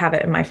text. I have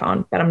it in my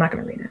phone, but I'm not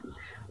going to read it.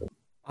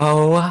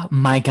 Oh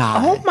my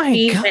God. Oh my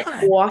He God. went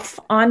off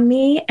on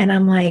me, and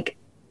I'm like,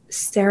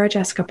 Sarah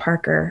Jessica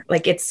Parker,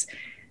 like it's,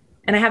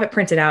 and I have it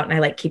printed out, and I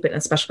like keep it in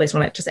a special place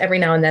when I just every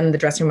now and then in the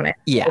dressing room when I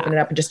open it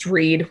up and just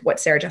read what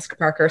Sarah Jessica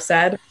Parker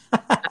said.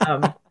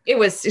 It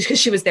was because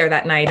she was there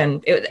that night,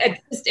 and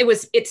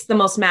it's the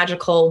most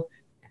magical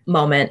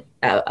moment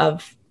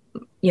of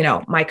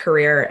my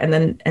career.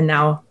 And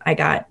now I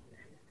got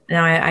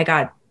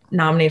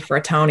nominated for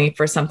a Tony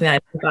for something.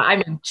 I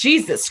mean,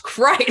 Jesus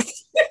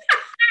Christ.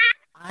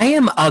 I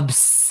am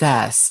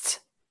obsessed.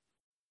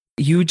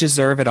 You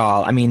deserve it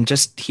all. I mean,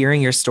 just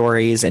hearing your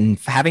stories and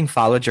having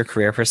followed your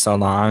career for so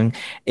long,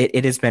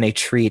 it has been a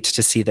treat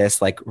to see this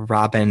like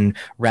Robin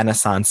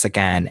renaissance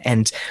again.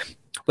 And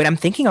when I'm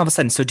thinking all of a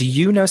sudden, so do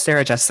you know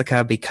Sarah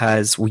Jessica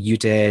because you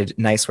did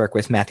nice work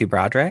with Matthew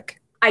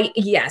Broderick?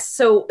 Yes.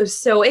 So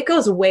it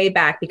goes way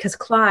back because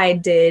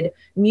Clyde did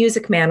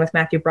Music Man with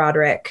Matthew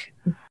Broderick,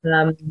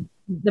 the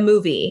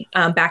movie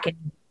back in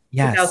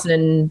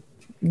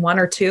 2001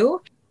 or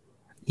 2.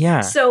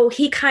 Yeah. So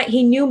he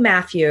knew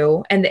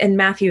Matthew, and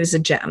Matthew is a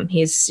gem.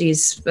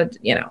 He's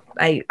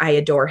I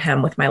adore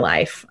him with my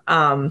life.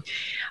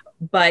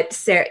 But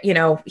Sarah,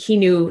 he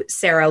knew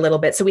Sarah a little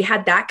bit, so we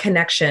had that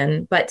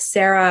connection. But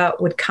Sarah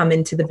would come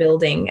into the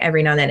building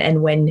every now and then,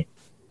 and when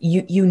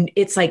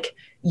it's like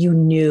you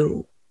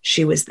knew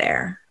she was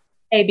there,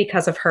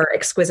 because of her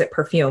exquisite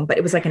perfume, but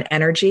it was like an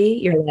energy.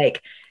 You're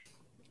like,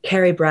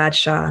 Carrie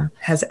Bradshaw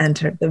has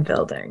entered the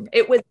building.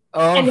 It was,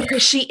 and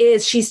because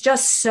she's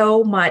just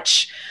so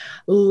much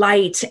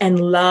light and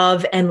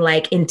love and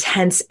like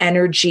intense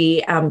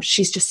energy.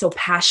 She's just so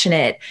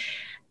passionate.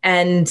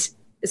 And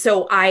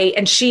so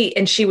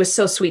she was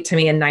so sweet to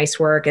me and nice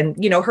work. And,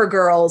 her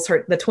girls,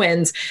 the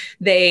twins,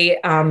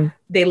 they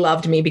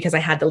loved me because I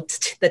had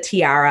the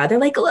tiara. They're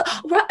like, look,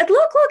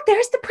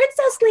 there's the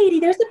princess lady.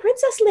 There's the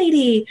princess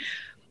lady.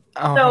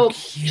 Oh, so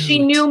she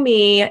knew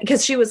me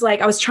because she was like,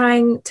 I was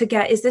trying to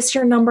get, is this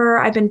your number?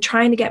 I've been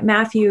trying to get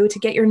Matthew to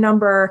get your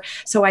number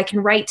so I can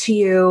write to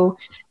you.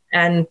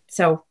 And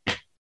so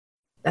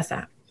that's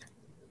that.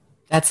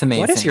 That's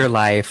amazing. What is your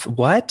life?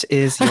 What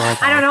is your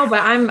life? I don't know,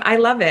 but I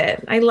love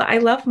it. I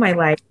love my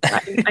life.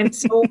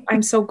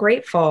 I'm so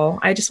grateful.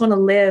 I just want to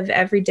live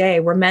every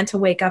day. We're meant to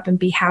wake up and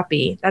be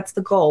happy. That's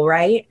the goal,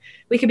 right?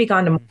 We could be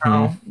gone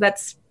tomorrow.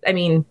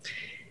 Mm-hmm.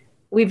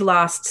 We've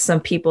lost some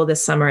people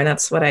this summer, and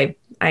that's what I'm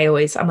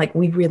like,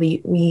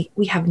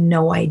 we have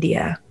no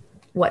idea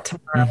what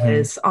tomorrow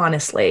is,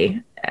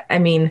 honestly. I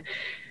mean,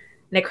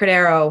 Nick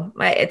Cordero,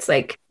 it's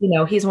like,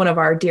 he's one of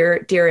our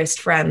dearest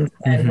friends.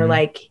 And we're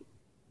like,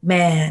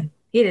 man,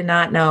 he did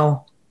not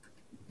know,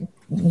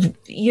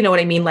 you know what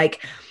I mean?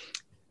 Like,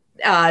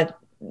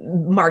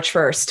 March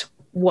 1st,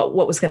 what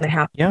was going to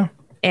happen. Yeah.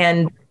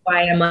 And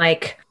why I'm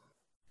like,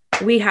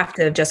 we have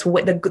to just,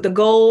 the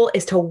goal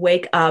is to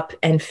wake up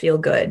and feel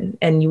good.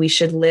 And we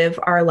should live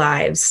our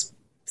lives.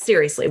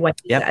 Seriously, what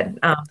you said.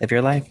 Live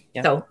your life.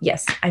 Yep. So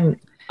yes,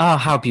 Oh,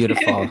 how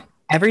beautiful.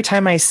 Every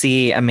time I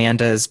see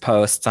Amanda's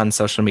posts on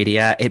social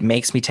media, it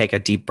makes me take a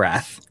deep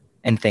breath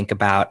and think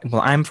about,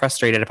 well, I'm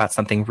frustrated about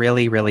something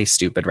really, really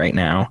stupid right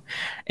now.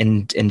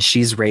 And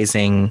she's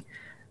raising,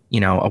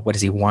 what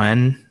is he,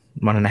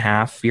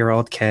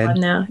 1.5-year-old kid?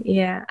 No,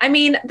 yeah. I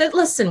mean,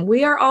 listen,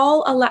 we are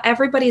all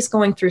everybody's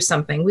going through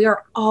something. We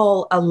are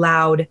all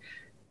allowed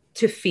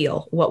to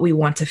feel what we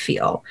want to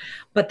feel.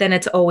 But then I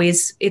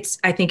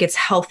think it's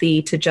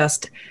healthy to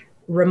just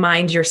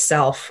remind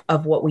yourself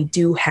of what we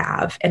do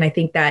have. And I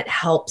think that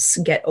helps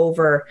get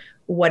over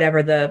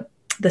whatever the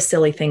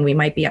silly thing we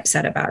might be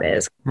upset about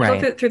is.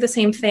 Right. Go through the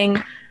same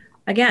thing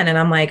again. And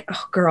I'm like,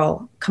 oh,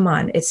 girl, come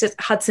on. It's just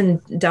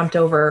Hudson dumped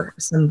over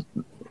some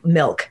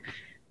milk.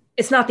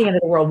 It's not the end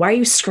of the world. Why are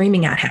you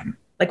screaming at him?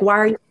 Like, why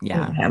are you screaming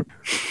at him?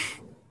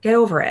 Get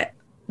over it.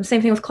 The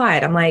same thing with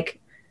Clyde. I'm like,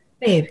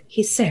 babe,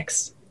 he's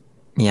 6.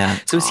 Yeah.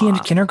 So is he in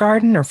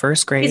kindergarten or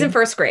first grade? He's in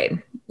first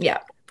grade. Yeah.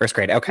 First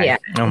grade. Okay. Yeah.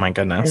 Oh my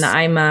goodness.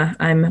 And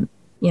I'm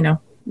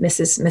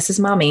Mrs.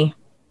 Mommy,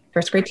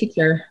 first grade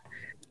teacher.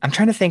 I'm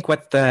trying to think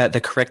what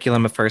the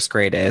curriculum of first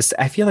grade is.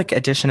 I feel like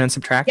addition and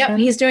subtraction. Yep,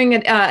 he's doing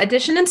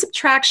addition and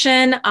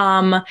subtraction.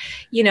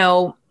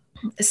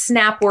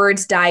 Snap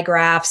words,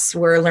 digraphs.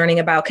 We're learning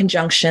about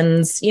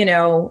conjunctions.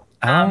 Oh,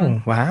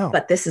 wow.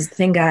 But this is the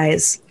thing,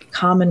 guys.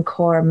 Common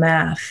Core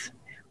math.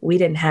 We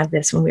didn't have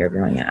this when we were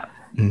growing up.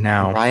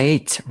 No.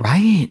 Right.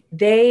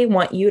 They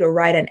want you to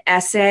write an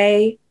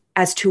essay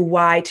as to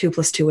why 2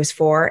 + 2 is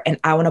 4, and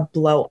I want to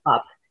blow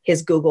up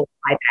his Google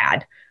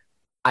iPad.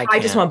 I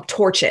just want to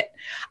torch it.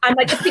 I'm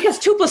like, it's because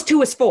 2 +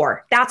 2 is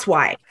 4. That's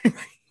why.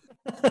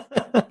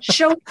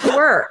 Show the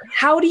word.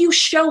 How do you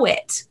show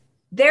it?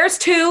 There's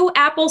 2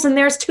 apples and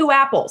there's 2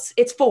 apples.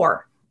 It's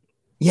 4.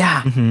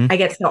 Yeah. Mm-hmm. I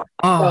get so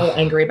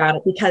angry about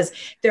it because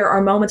there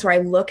are moments where I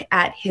look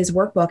at his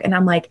workbook and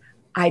I'm like,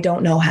 I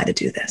don't know how to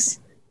do this.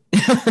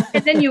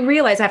 And then you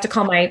realize I have to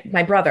call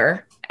my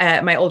brother,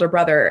 my older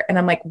brother, and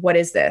I'm like, what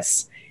is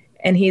this?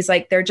 And he's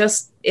like,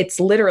 it's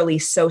literally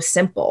so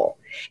simple.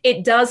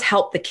 It does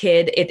help the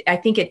kid. I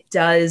think it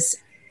does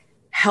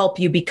help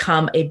you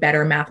become a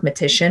better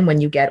mathematician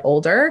when you get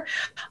older.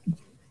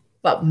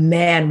 But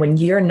man, when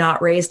you're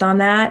not raised on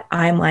that,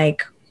 I'm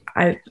like,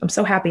 I'm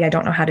so happy I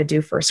don't know how to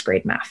do first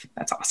grade math.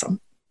 That's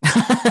awesome.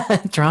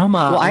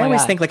 Drama. Well, I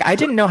always think like I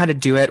didn't know how to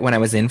do it when I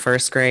was in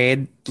first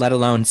grade, let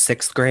alone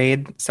 6th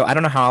grade. So I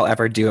don't know how I'll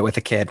ever do it with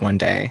a kid one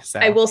day. So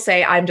I will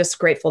say I'm just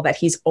grateful that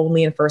he's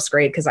only in first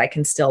grade because I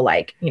can still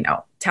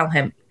tell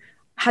him,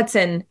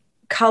 Hudson,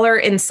 color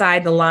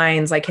inside the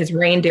lines. Like his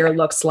reindeer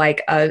looks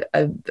like a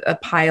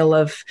pile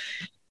of,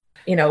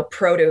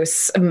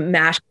 produce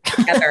mashed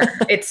together.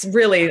 It's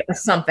really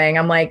something.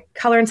 I'm like,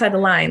 color inside the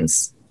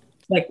lines.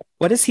 Like,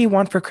 what does he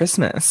want for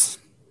Christmas?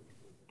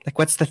 Like,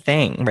 what's the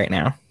thing right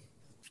now?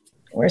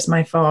 Where's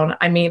my phone?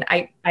 I mean,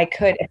 I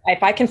could,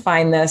 if I can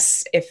find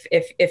this,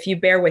 if you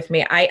bear with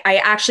me,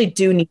 I actually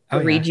do need to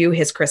read you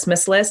his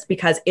Christmas list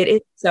because it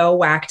is so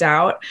whacked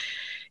out.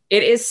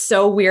 It is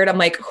so weird. I'm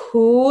like,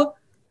 who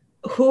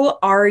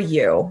are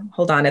you?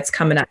 Hold on. It's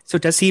coming up. So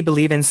does he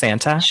believe in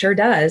Santa? Sure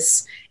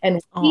does. And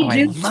we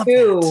I do love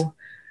too. that.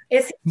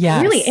 It's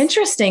really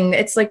interesting.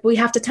 It's like, we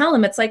have to tell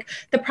him, it's like,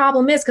 the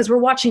problem is because we're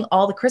watching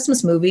all the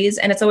Christmas movies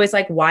and it's always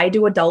like, why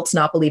do adults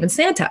not believe in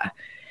Santa?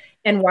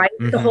 And why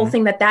the whole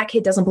thing that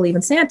kid doesn't believe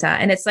in Santa?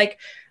 And it's like,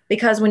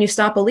 because when you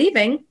stop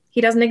believing,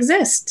 he doesn't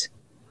exist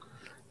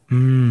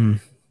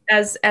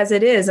as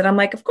it is. And I'm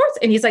like, of course.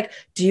 And he's like,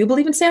 do you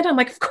believe in Santa? I'm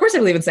like, of course I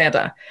believe in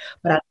Santa.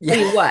 But I'll tell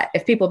you what,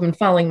 if people have been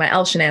following my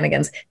elf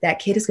shenanigans, that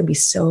kid is going to be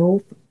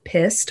so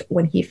pissed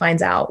when he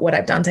finds out what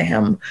I've done to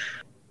him.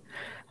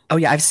 Oh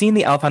yeah. I've seen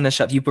the elf on the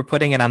shelf. You were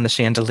putting it on the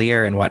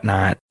chandelier and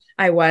whatnot.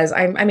 I was.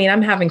 I mean,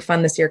 I'm having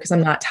fun this year because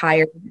I'm not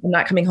tired. I'm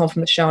not coming home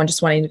from the show and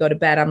just wanting to go to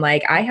bed. I'm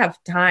like, I have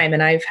time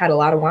and I've had a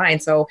lot of wine.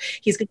 So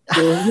he's going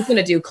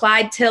to do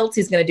Clyde tilts.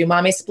 He's going to do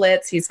mommy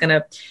splits. He's going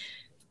to,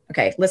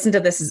 okay, listen to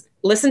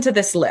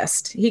this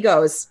list. He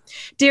goes,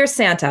 Dear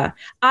Santa,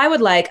 I would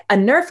like a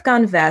Nerf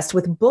gun vest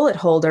with bullet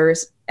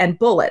holders and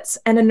bullets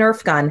and a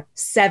Nerf gun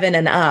 7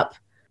 and up.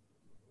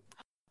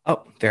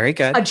 Oh, very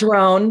good. A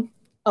drone,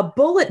 a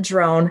bullet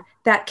drone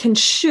that can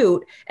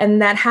shoot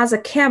and that has a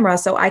camera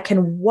so I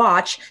can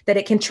watch that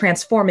it can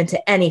transform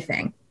into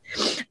anything.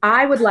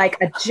 I would like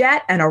a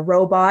jet and a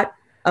robot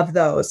of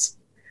those.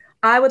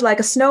 I would like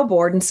a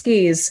snowboard and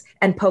skis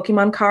and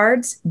Pokemon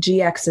cards,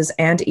 GXs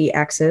and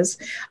EXs.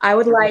 I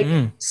would like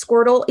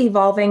Squirtle,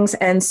 Evolvings,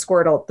 and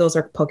Squirtle. Those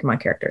are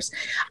Pokemon characters.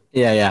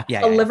 Yeah.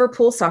 A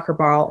Liverpool soccer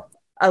ball,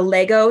 a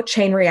Lego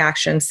chain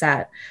reaction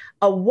set,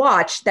 a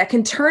watch that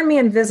can turn me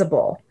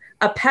invisible,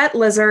 a pet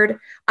lizard,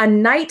 a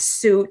knight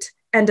suit,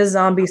 and a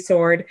zombie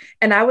sword.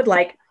 And I would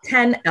like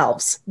 10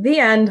 elves. The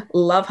end.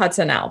 Love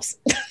Hudson Elves.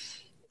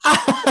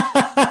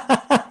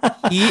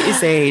 He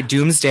is a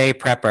doomsday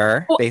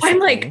prepper. Well, basically. I'm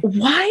like,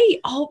 why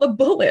all the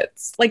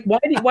bullets? Like,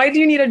 why do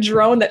you need a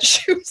drone that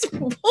shoots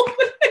bullets?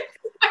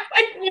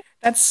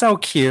 That's so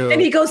cute. And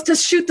he goes to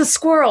shoot the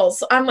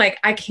squirrels. I'm like,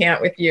 I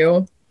can't with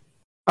you.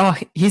 Oh,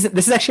 this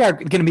is actually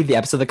going to be the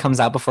episode that comes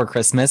out before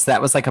Christmas.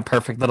 That was like a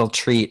perfect little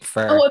treat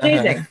for. Oh,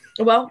 amazing.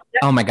 Well,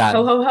 oh my God.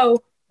 Ho, ho, ho.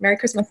 Merry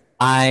Christmas.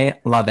 I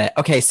love it.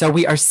 Okay, so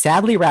we are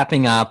sadly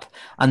wrapping up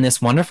on this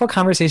wonderful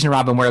conversation,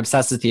 Robin. We're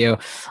obsessed with you.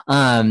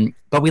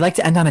 But we like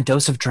to end on a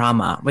dose of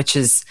drama, which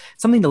is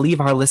something to leave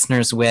our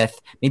listeners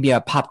with, maybe a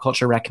pop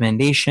culture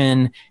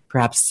recommendation,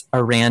 perhaps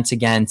a rant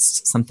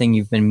against something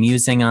you've been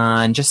musing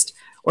on,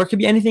 or it could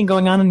be anything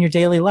going on in your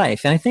daily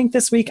life. And I think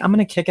this week I'm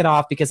going to kick it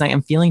off because I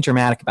am feeling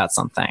dramatic about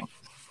something.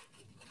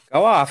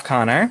 Go off,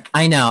 Connor.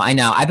 I know.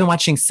 I've been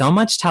watching so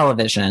much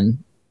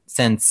television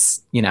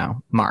since,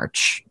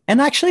 March. And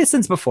actually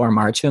since before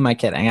March. Who am I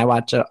kidding? I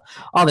watch it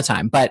all the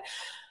time. But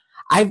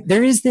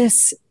there is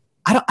this,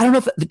 I don't know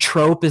if the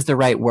trope is the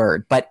right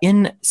word, but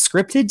in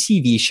scripted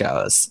TV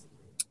shows,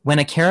 when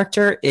a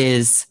character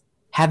is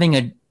having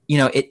a,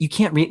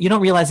 you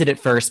don't realize it at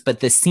first,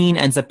 but the scene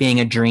ends up being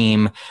a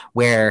dream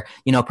where,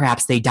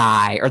 perhaps they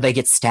die or they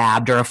get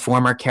stabbed or a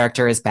former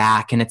character is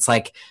back. And it's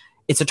like,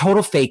 it's a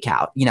total fake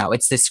out.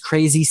 It's this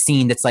crazy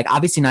scene that's like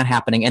obviously not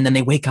happening. And then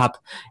they wake up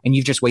and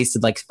you've just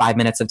wasted like 5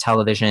 minutes of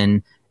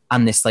television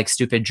on this like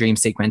stupid dream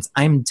sequence.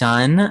 I'm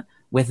done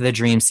with the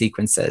dream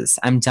sequences.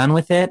 I'm done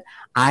with it.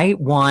 I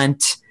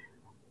want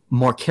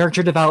more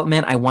character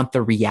development. I want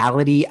the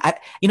reality.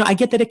 I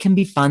get that it can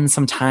be fun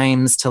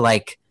sometimes to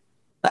like,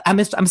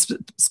 I'm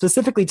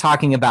specifically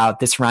talking about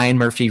this Ryan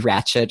Murphy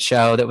Ratchet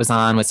show that was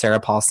on with Sarah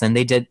Paulson.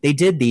 They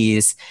did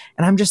these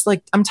and I'm just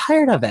like, I'm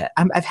tired of it.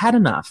 I've had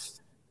enough.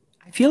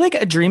 I feel like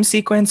a dream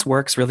sequence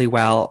works really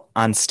well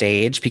on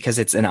stage because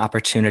it's an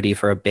opportunity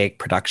for a big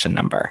production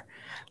number.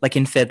 Like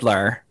in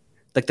Fiddler,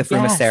 like the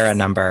Fumacera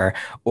number,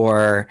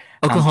 or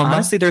Oklahoma.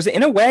 Honestly, there's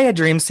in a way a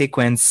dream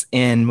sequence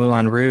in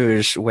Moulin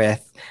Rouge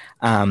with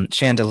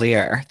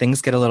Chandelier.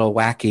 Things get a little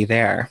wacky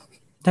there.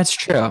 That's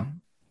true.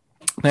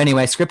 But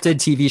anyway, scripted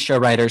TV show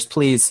writers,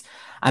 please,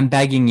 I'm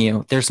begging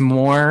you. There's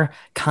more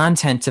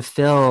content to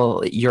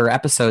fill your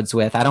episodes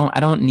with. I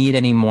don't need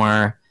any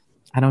more.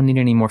 I don't need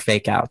any more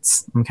fake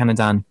outs. I'm kind of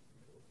done.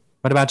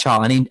 What about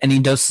y'all? Any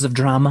doses of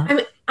drama?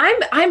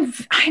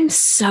 I'm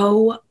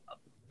so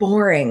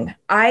boring.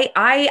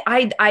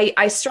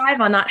 I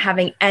strive on not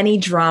having any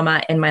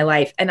drama in my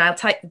life. And I'll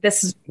tell you,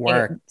 this is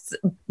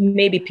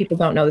maybe people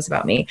don't know this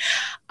about me.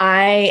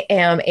 I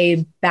am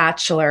a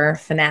Bachelor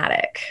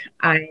fanatic.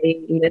 I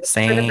live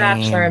for the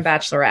Bachelor and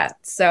Bachelorette.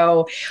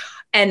 So,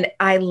 and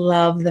I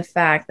love the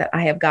fact that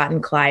I have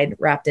gotten Clyde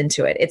wrapped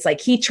into it. It's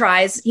like he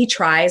tries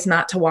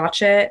not to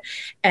watch it.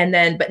 And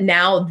then, but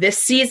now this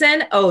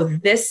season,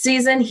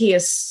 he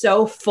is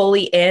so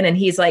fully in. And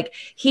he's like,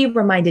 he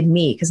reminded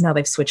me, because now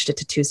they've switched it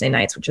to Tuesday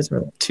nights, which is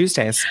really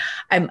Tuesdays.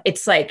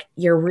 It's like,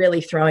 you're really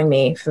throwing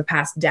me for the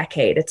past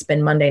decade. It's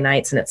been Monday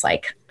nights. And it's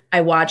like, I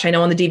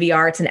know on the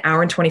DVR, it's an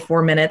hour and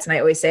 24 minutes. And I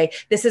always say,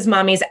 this is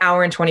mommy's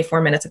hour and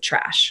 24 minutes of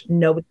trash.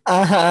 Nobody.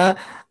 But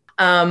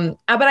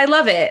I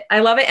love it.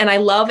 And I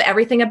love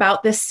everything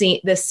about this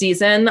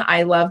season.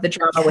 I love the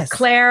drama with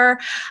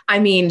Claire. I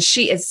mean,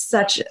 she is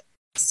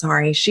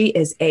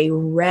a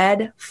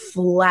red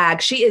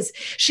flag. She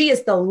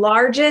is the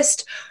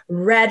largest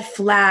red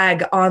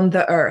flag on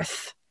the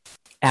earth.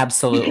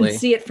 Absolutely. You can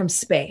see it from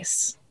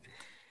space.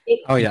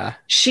 Oh yeah.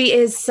 She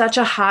is such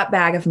a hot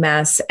bag of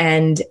mess.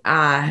 And,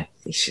 I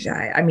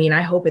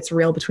hope it's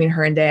real between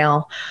her and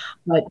Dale,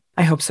 but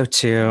I hope so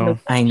too.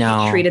 I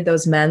know. She treated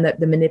those men,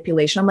 the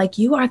manipulation. I'm like,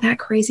 you are that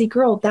crazy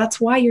girl. That's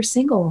why you're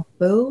single,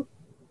 boo.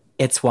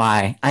 It's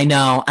why. I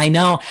know.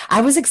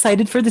 I was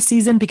excited for the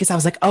season because I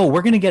was like, oh,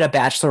 we're going to get a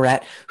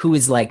bachelorette who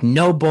is like,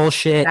 no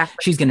bullshit. Exactly.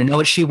 She's going to know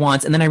what she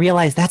wants. And then I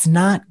realized that's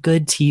not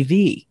good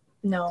TV.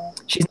 No.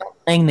 She's not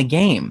playing the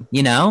game,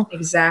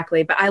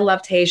 Exactly. But I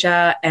love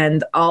Tasia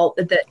and all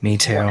the. Me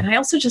too. And I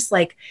also just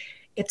like,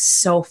 it's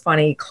so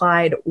funny,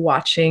 Clyde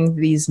watching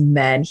these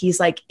men. He's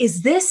like,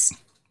 is this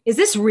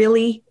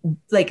really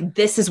like,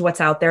 this is what's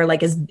out there?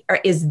 Like, is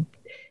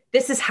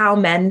this is how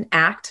men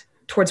act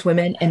towards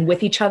women and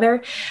with each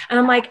other? And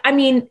I'm like, I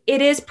mean,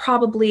 it is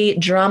probably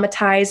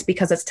dramatized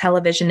because it's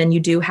television and you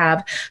do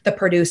have the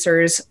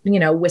producers,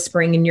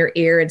 whispering in your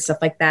ear and stuff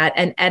like that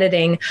and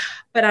editing.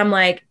 But I'm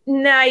like,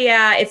 nah,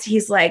 yeah,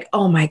 he's like,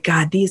 oh my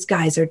God, these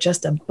guys are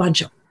just a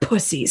bunch of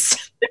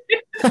pussies.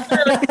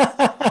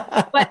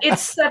 But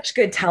it's such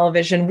good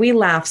television. We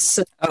laugh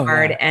so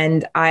hard. Yeah.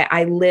 And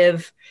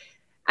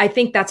I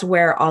think that's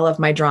where all of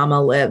my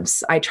drama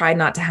lives. I try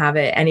not to have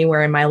it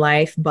anywhere in my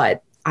life,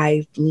 but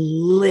I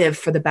live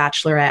for The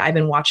Bachelorette. I've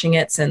been watching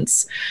it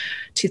since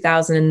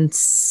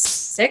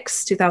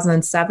 2006,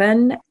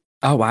 2007.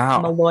 Oh, wow.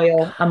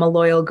 I'm a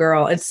loyal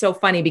girl. It's so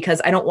funny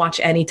because I don't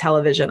watch any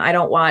television. I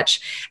don't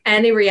watch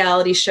any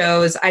reality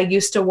shows. I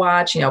used to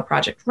watch,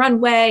 Project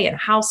Runway and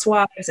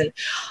Housewives and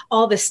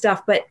all this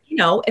stuff. But,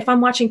 if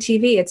I'm watching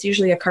TV, it's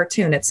usually a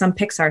cartoon. It's some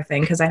Pixar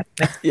thing because I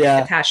have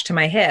attached to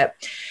my hip.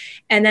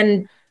 And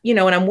then,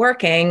 when I'm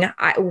working,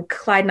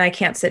 Clyde and I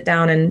can't sit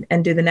down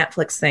and do the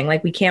Netflix thing.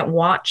 Like we can't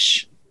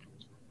watch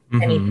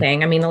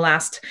anything. I mean, the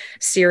last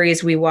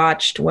series we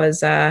watched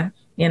was,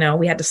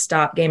 we had to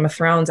stop Game of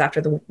Thrones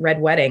after the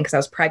Red Wedding because I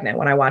was pregnant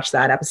when I watched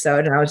that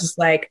episode. And I was just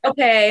like,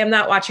 okay, I'm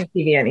not watching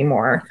TV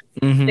anymore.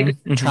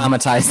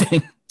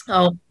 Traumatizing.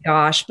 Oh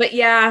gosh. But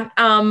yeah,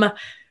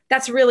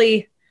 that's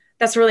really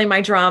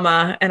my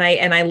drama. And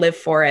I live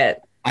for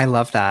it. I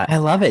love that. I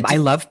love it. I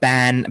love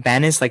Ben.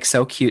 Ben is like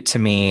so cute to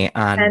me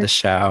on the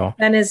show.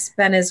 Ben is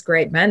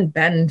great.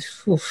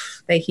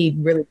 He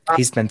really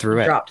he's been through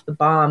it. Dropped the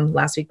bomb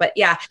last week. But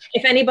yeah,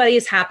 if anybody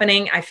is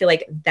happening, I feel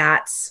like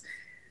that's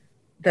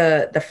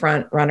the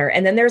front runner.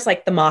 And then there's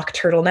like the mock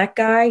turtleneck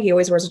guy. He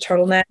always wears a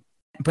turtleneck.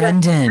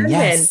 Brendan,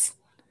 yes.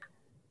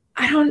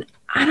 I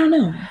I don't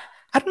know.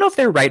 I don't know if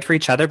they're right for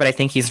each other, but I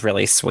think he's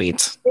really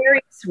sweet. Very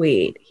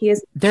sweet. He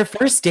is. Their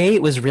first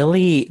date was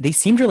really, they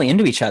seemed really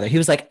into each other. He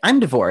was like, I'm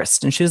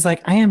divorced. And she was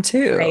like, I am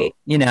too. Right.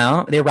 You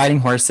know, they were riding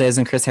horses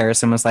and Chris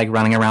Harrison was like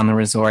running around the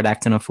resort,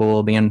 acting a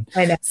fool, being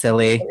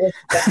silly.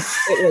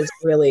 It was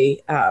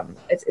really,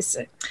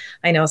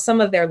 I know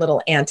some of their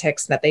little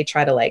antics that they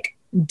try to like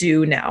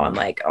do now. I'm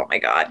like, oh my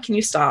God, can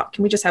you stop?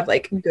 Can we just have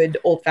like good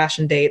old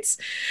fashioned dates?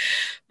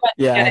 But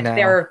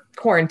they're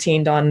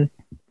quarantined on,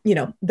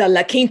 the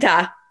La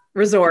Quinta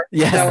resort.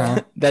 Yeah,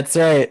 so, that's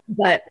right.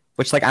 But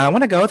which, like, I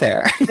want to go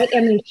there. I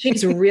mean,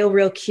 she's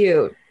real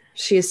cute.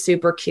 She is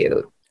super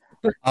cute.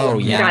 Oh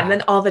yeah. God, and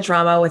then all the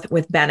drama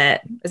with Bennett.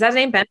 Is that his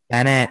name?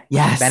 Bennett.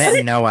 Yes. Bennett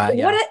and Noah.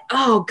 Yeah.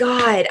 Oh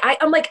God.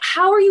 I'm like,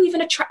 how are you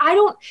even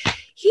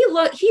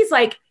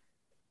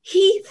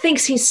he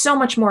thinks he's so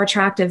much more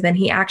attractive than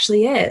he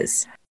actually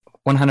is.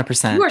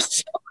 100%. You are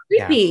so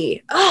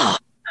creepy. Yeah. Oh.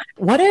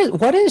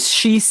 What is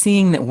she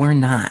seeing that we're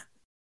not?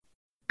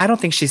 I don't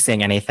think she's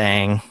seeing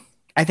anything.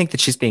 I think that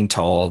she's being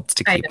told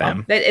to keep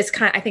him.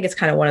 I think it's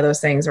kind of one of those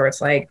things where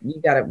it's like we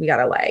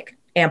gotta like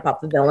amp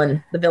up the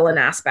villain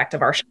aspect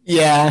of our show.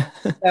 Yeah.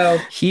 So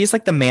he's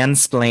like the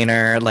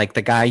mansplainer, like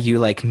the guy you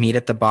like meet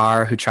at the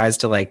bar who tries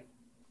to like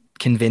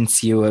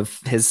convince you of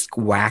his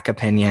whack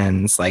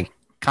opinions, like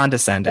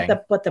condescending.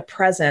 But the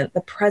present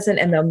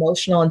and the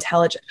emotional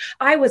intelligence.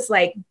 I was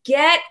like,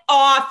 get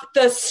off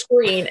the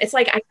screen. It's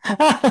like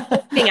I'm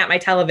looking at my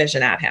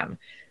television at him.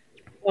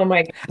 Oh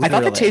my God. I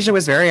thought that Tasia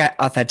was very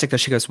authentic though.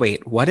 She goes,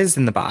 wait, what is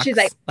in the box? She's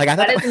like I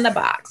thought what is in the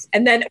box?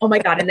 And then, oh my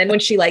God. And then when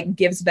she like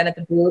gives Bennett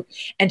the boot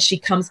and she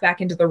comes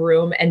back into the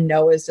room and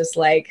Noah's just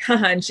like,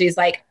 and she's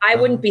like, I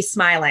wouldn't be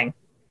smiling.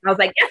 I was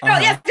like, yes.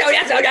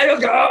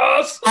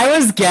 I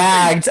was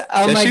gagged.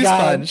 Oh my she's God.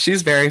 Fun.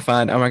 She's very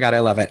fun. Oh my God. I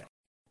love it.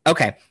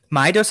 Okay.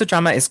 My dose of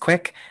drama is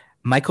quick.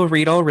 Michael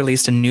Riedel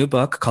released a new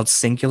book called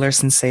Singular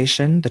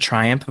Sensation, The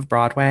Triumph of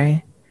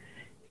Broadway.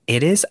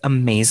 It is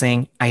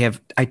amazing. I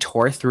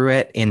tore through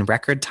it in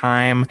record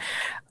time.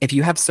 If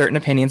you have certain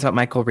opinions about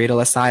Michael Riedel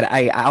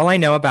aside, all I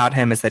know about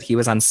him is that he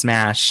was on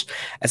Smash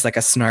as like a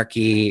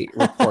snarky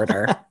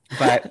reporter.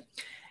 But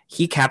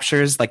he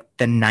captures like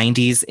the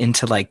 90s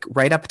into like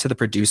right up to the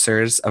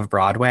producers of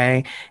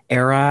Broadway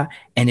era.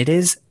 And it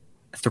is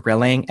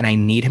thrilling. And I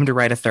need him to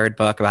write a third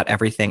book about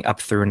everything up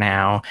through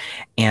now.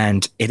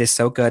 And it is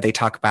so good. They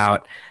talk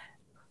about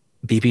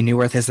BB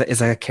Newirth is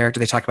a character.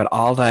 They talk about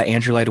all the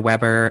Andrew Lloyd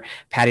Webber,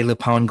 Patti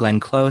LuPone, Glenn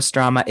Close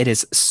drama. It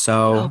is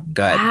so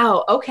good.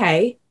 Wow.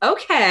 Okay.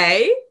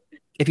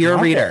 If you're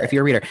a reader,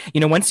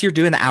 once you're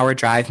doing the hour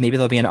drive, maybe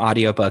there'll be an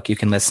audiobook you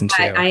can listen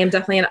to. I am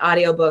definitely an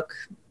audiobook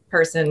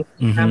person.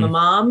 Mm-hmm. I'm a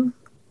mom,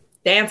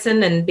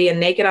 dancing and being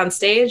naked on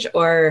stage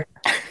or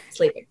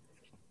sleeping.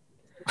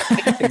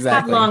 Exactly.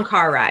 Have long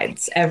car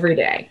rides every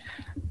day.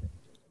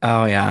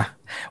 Oh, yeah.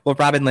 Well,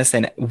 Robin,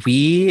 listen,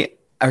 we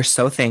are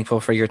so thankful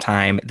for your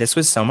time. This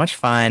was so much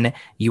fun.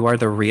 You are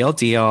the real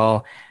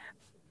deal.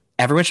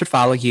 Everyone should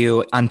follow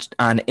you on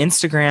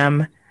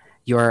Instagram.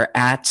 You're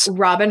at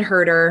Robin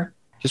Herder.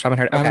 Just Robin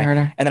Herder. Okay. Robin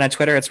Herder. And then on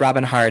Twitter, it's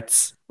Robin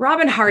Hearts.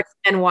 Robin Hearts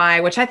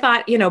NY, which I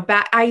thought,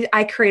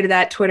 I created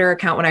that Twitter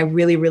account when I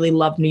really, really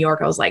loved New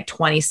York. I was like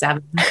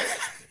 27.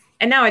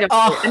 And now I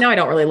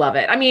don't really love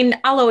it. I mean,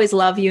 I'll always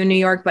love you, New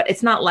York, but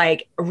it's not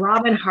like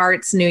Robin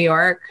Hearts, New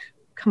York.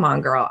 Come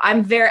on, girl.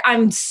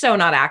 I'm so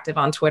not active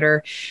on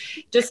Twitter.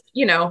 Just,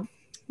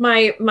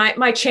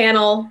 my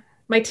channel,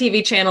 my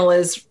TV channel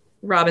is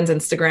Robin's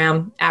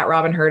Instagram at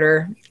Robin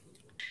Herder.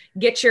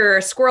 Get your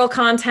squirrel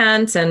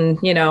content and,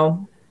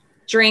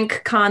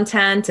 drink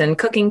content and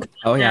cooking content.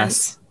 Oh,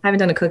 yes. I haven't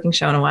done a cooking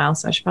show in a while,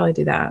 so I should probably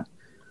do that.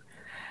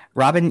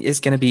 Robin is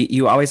going to be,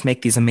 you always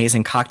make these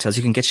amazing cocktails.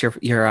 You can get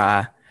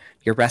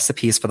your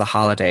recipes for the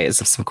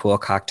holidays of some cool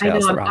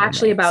cocktails. I know, I'm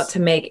actually about to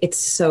make, it's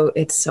so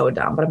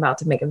dumb, but I'm about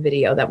to make a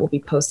video that will be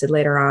posted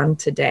later on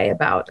today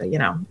about,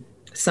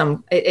 it's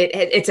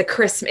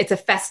a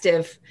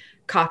festive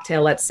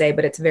cocktail, let's say,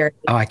 but it's very,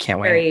 I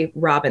can't wait. Very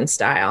Robin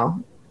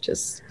style,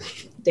 just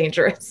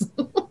dangerous.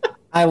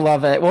 I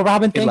love it. Well,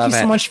 Robin, thank you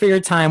so much for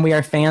your time. We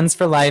are fans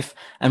for life.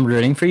 I'm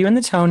rooting for you in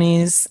the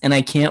Tonys, and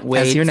I can't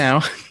wait As you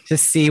know. to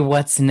see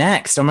what's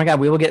next. Oh my God,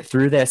 we will get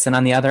through this. And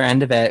on the other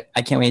end of it,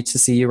 I can't wait to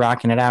see you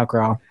rocking it out,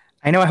 girl.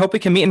 I know. I hope we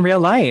can meet in real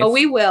life. Oh,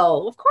 we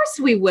will. Of course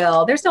we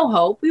will. There's no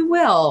hope. We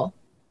will.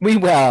 We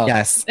will.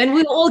 Yes. And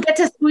we'll get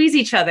to squeeze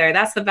each other.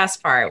 That's the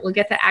best part. We'll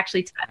get to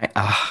actually touch.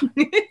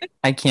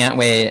 I can't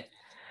wait.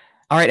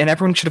 All right. And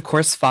everyone should, of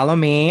course, follow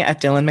me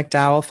at Dylan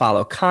McDowell,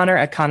 follow Connor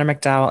at Connor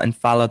McDowell, and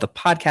follow the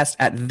podcast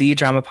at The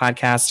Drama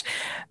Podcast.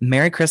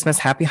 Merry Christmas.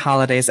 Happy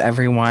holidays,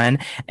 everyone.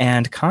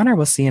 And Connor,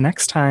 we'll see you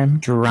next time.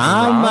 Drama.